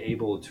not be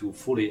able to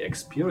fully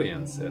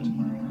experience it.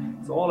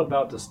 It's all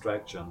about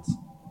distractions,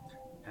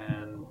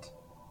 and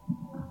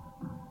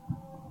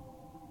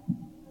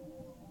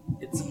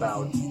it's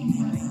about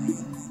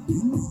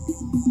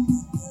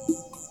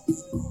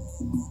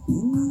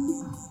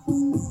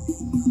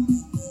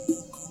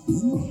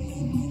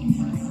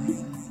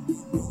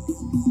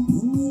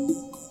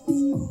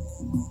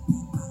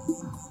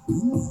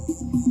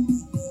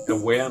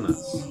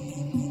awareness.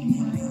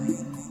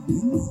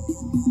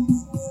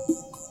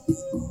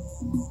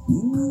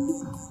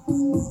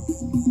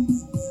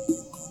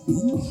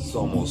 It's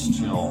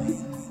almost,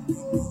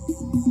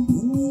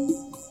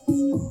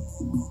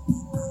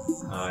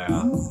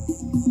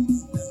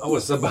 I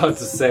was about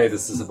to say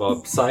this is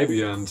about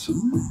Psybiont,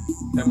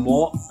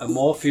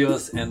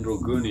 Amorpheus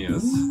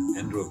androgynous.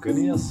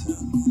 Androgynous?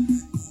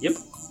 Yep.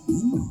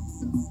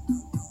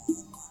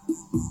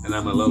 And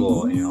I'm a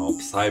little,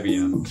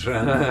 Psybiont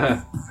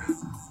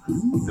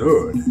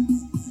nerd.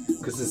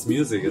 Because this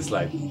music is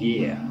like,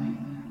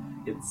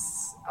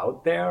 it's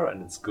out there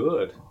and it's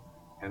good.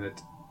 And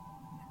it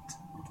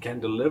can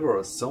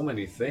deliver so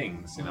many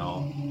things,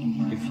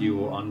 if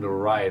you're on the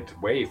right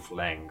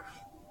wavelength.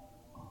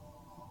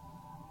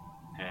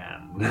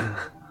 And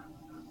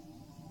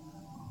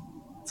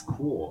it's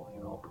cool,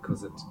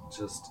 because it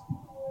just,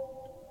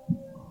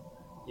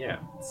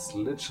 it's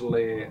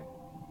literally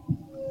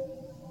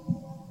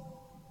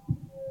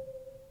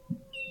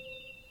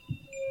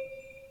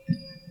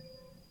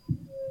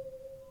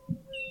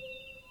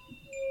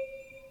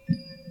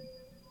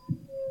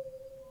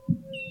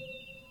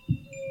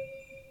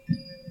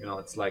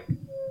it's like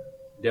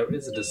there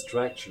is a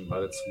distraction,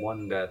 but it's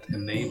one that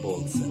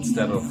enables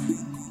instead of,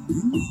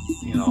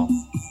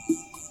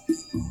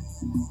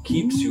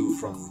 keeps you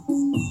from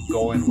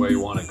going where you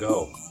want to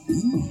go.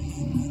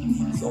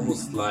 It's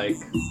almost like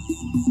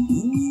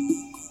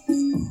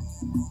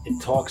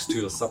it talks to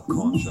your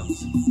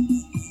subconscious.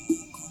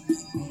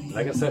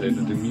 Like I said,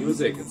 the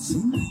music,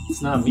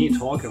 it's not me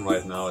talking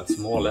right now, it's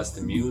more or less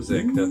the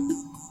music that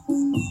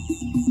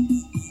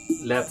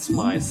lets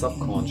my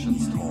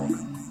subconscious talk.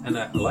 And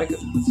I like it.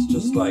 It's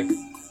just like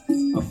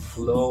a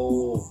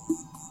flow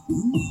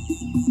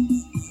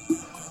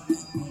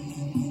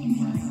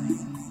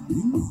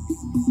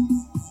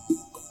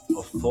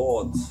of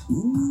thoughts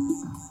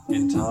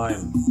in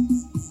time.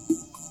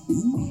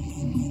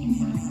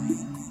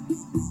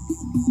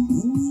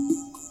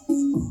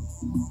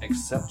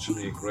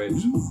 Exceptionally great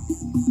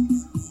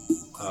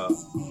a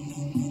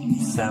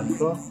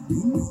sampler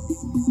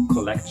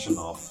collection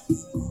of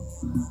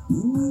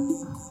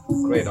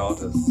great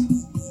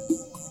artists.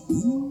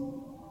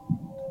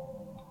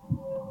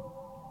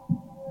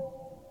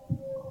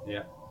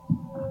 Yeah,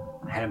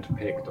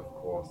 handpicked, of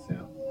course.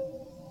 Yeah.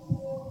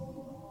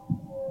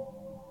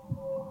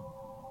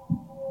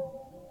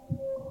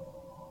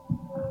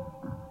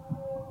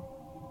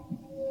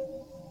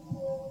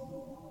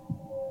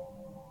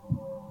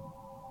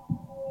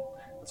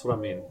 That's what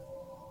I mean.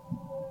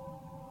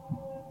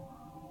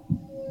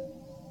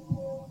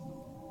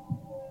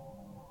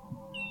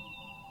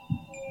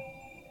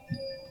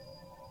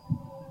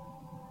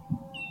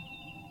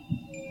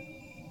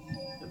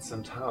 It's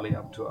entirely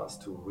up to us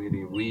to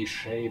really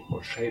reshape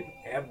or shape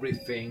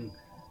everything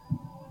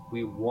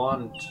we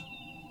want,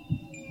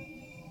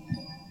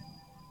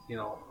 you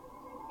know,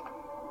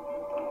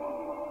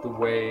 the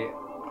way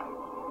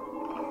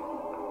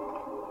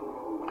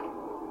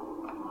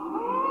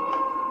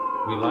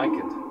we like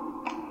it.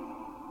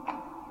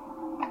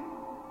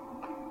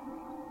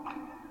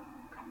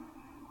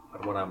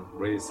 But what I'm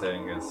really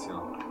saying is, you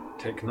know,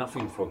 take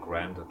nothing for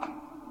granted.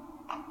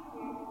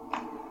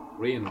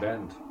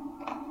 Reinvent.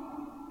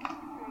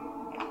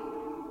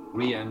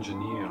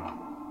 Re-engineer.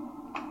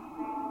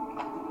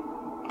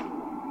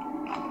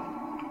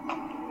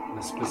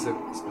 And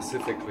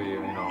specifically,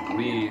 you know,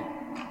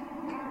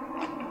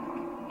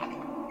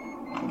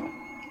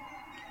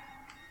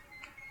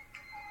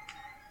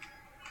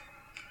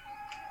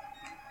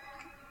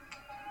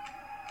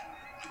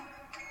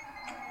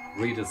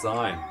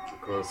 redesign,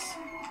 because,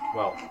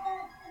 well,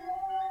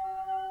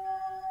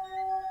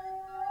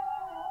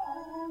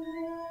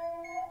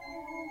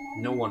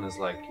 no one is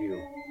like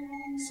you,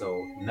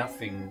 so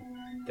nothing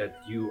that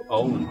you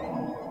own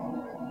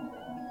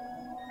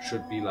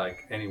should be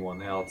like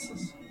anyone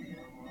else's.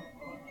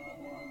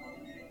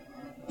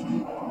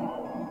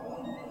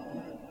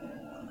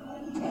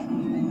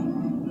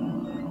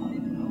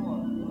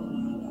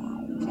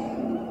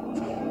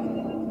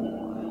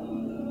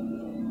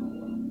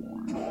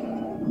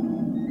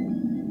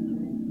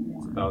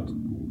 About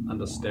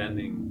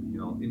understanding, you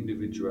know,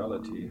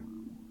 individuality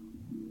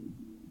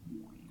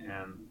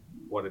and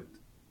what it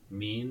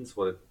means,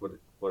 what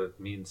it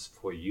means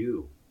for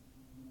you,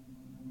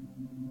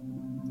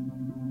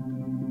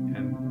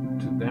 and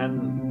to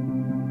then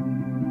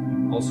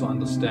also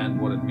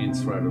understand what it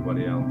means for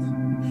everybody else.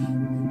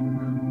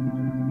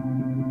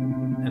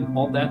 And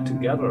all that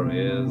together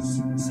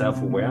is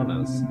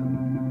self-awareness.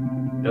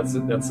 That's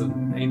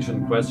an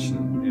ancient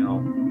question, you know.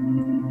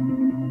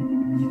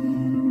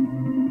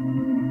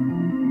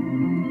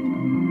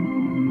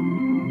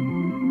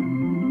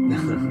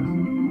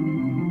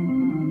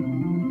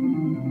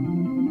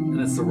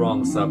 It's the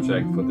wrong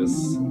subject for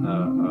this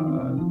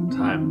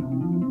time.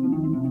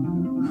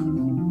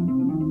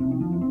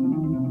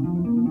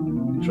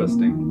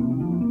 Interesting.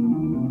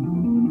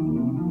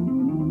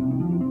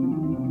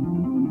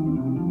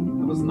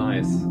 It was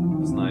nice. It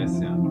was nice,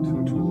 yeah.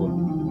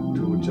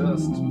 To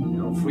just, you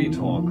know, free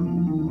talk.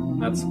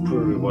 That's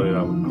probably what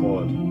I would call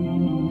it.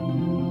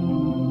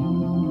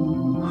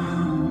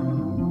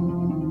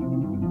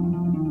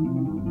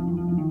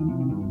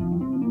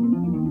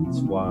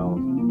 It's wild.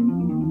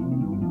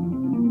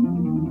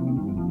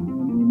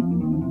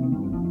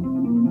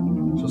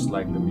 Just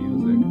like the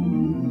music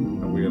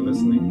that we are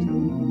listening to.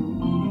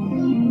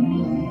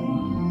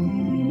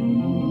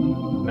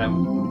 I'm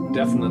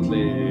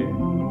definitely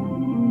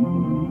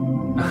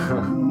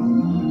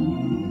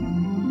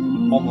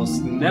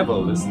almost never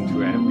listen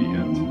to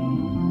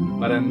ambient,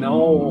 but I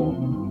know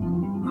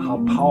how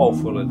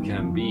powerful it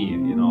can be,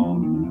 you know,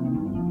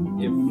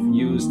 if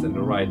used in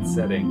the right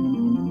setting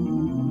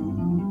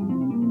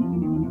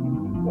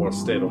or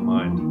state of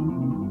mind.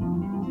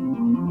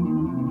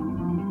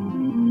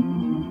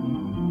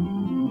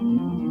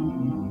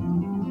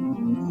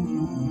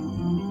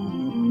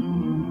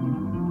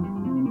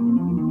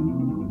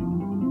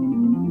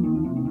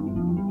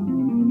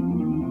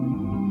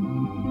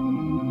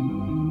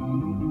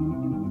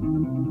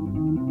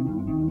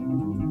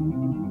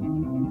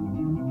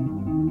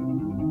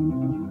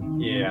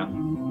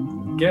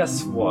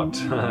 Guess what?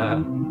 Yeah,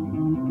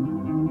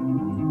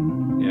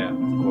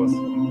 of course.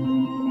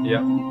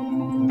 Yeah,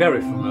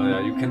 very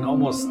familiar. You can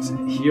almost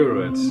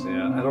hear it.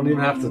 Yeah, I don't even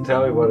have to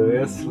tell you what it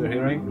is we're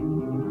hearing.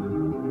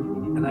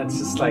 And it's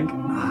just like,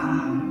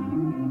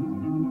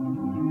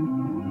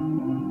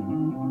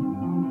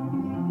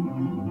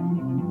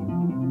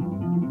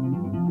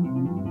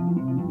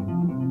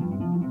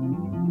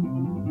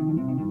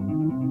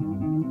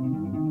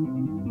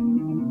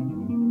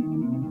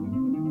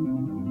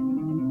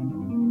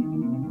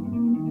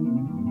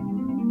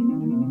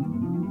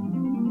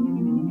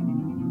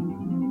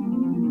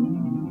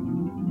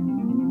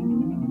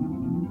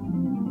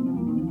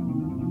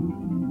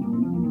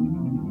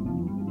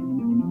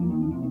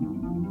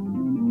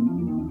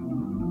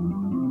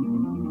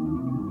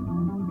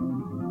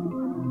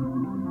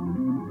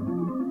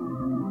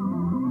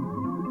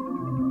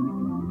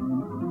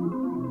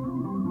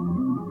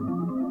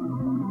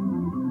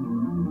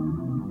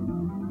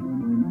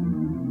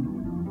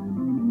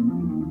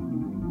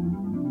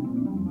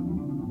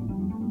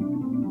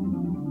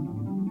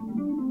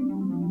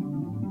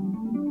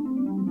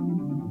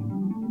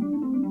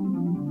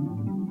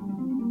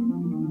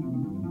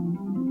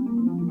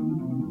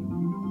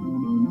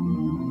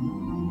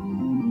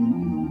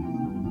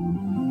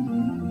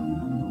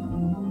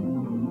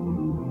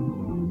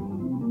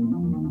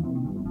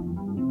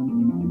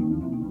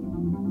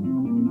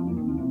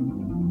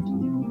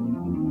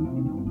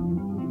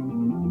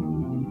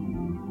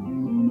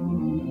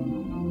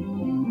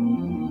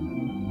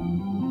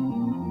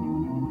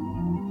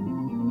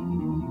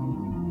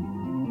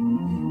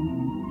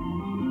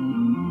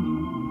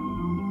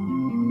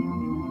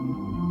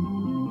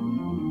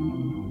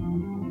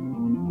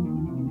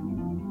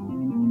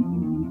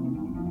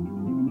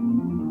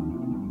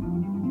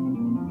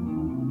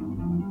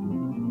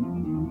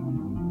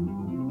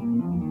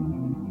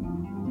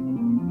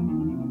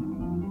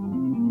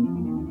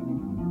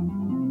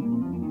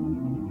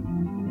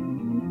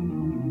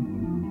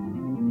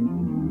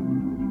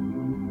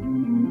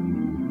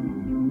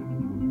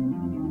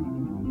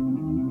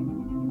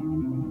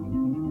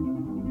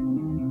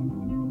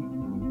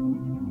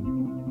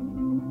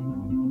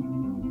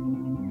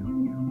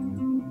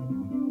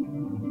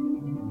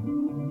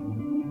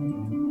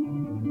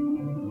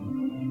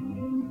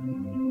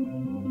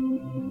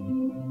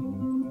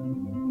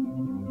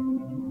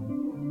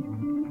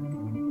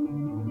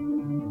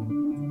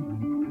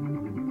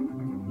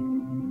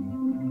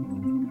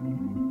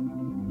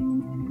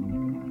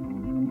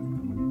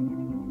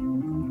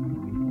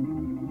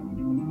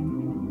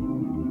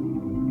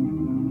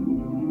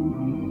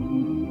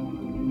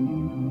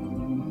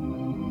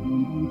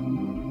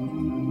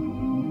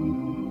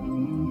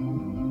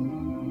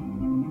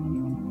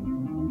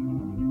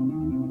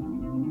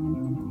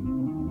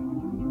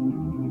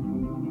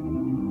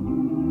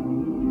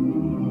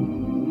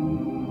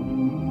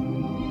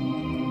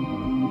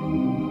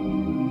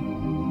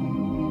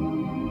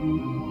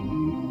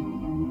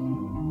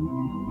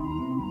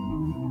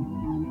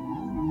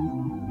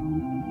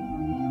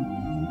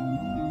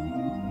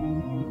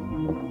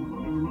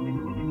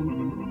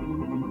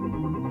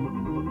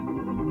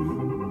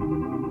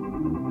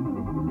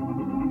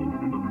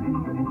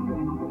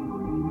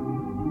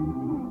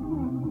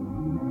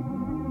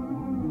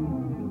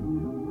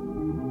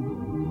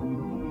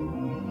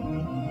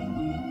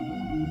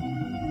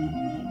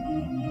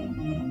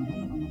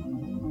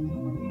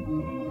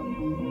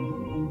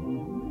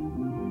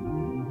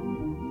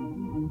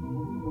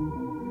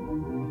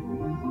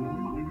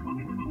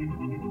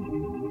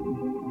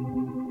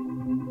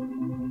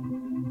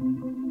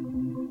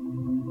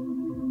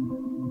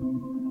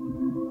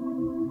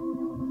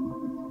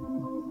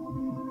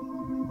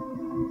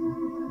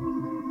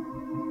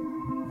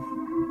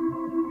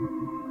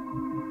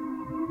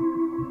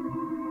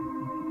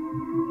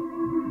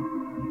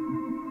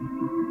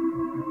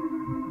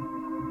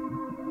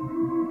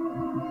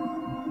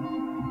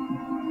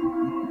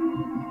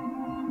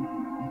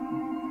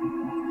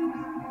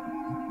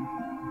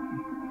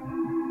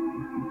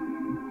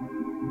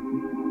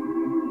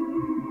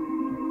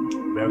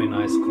 very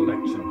nice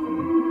collection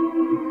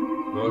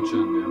from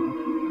Virgin, yeah.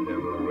 And they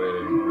were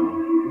really,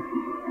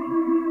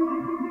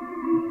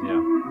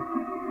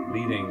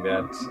 leading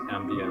that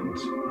ambient.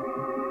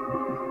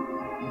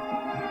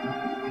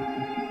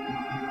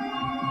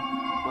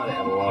 Well, they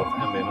had a lot of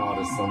ambient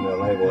artists on their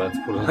label, let's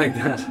put it like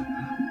that.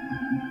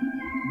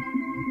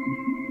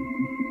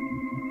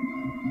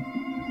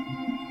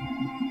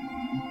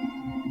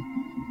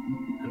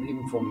 And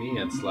even for me,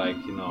 it's like,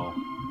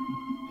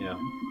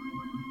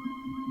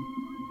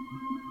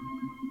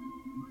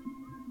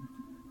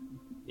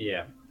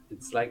 yeah,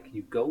 it's like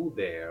you go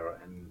there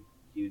and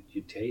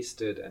you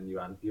taste it and you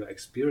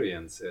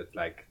experience it,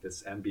 like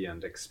this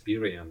ambient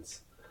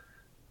experience,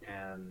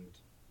 and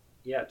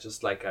yeah,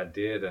 just like I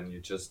did, and you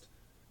just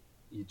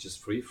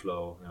free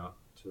flow,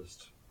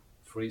 just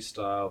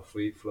freestyle,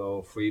 free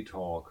flow, free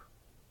talk.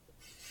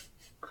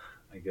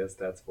 I guess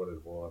that's what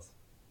it was.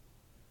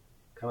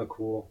 Kind of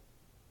cool.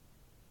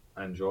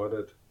 I enjoyed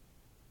it.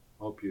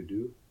 Hope you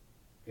do.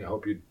 I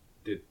hope you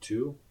did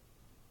too.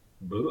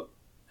 Blah.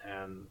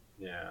 And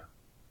yeah,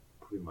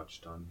 pretty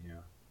much done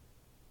here.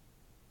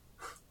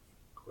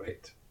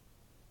 Great.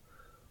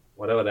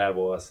 Whatever that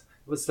was,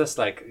 it was just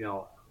like,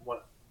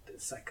 what?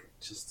 It's like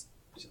just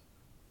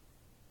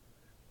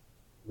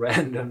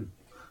random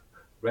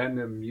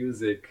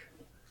music.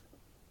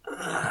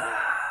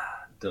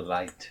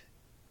 Delight.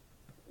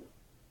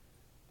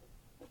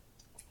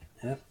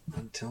 Yep.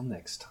 Until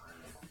next time.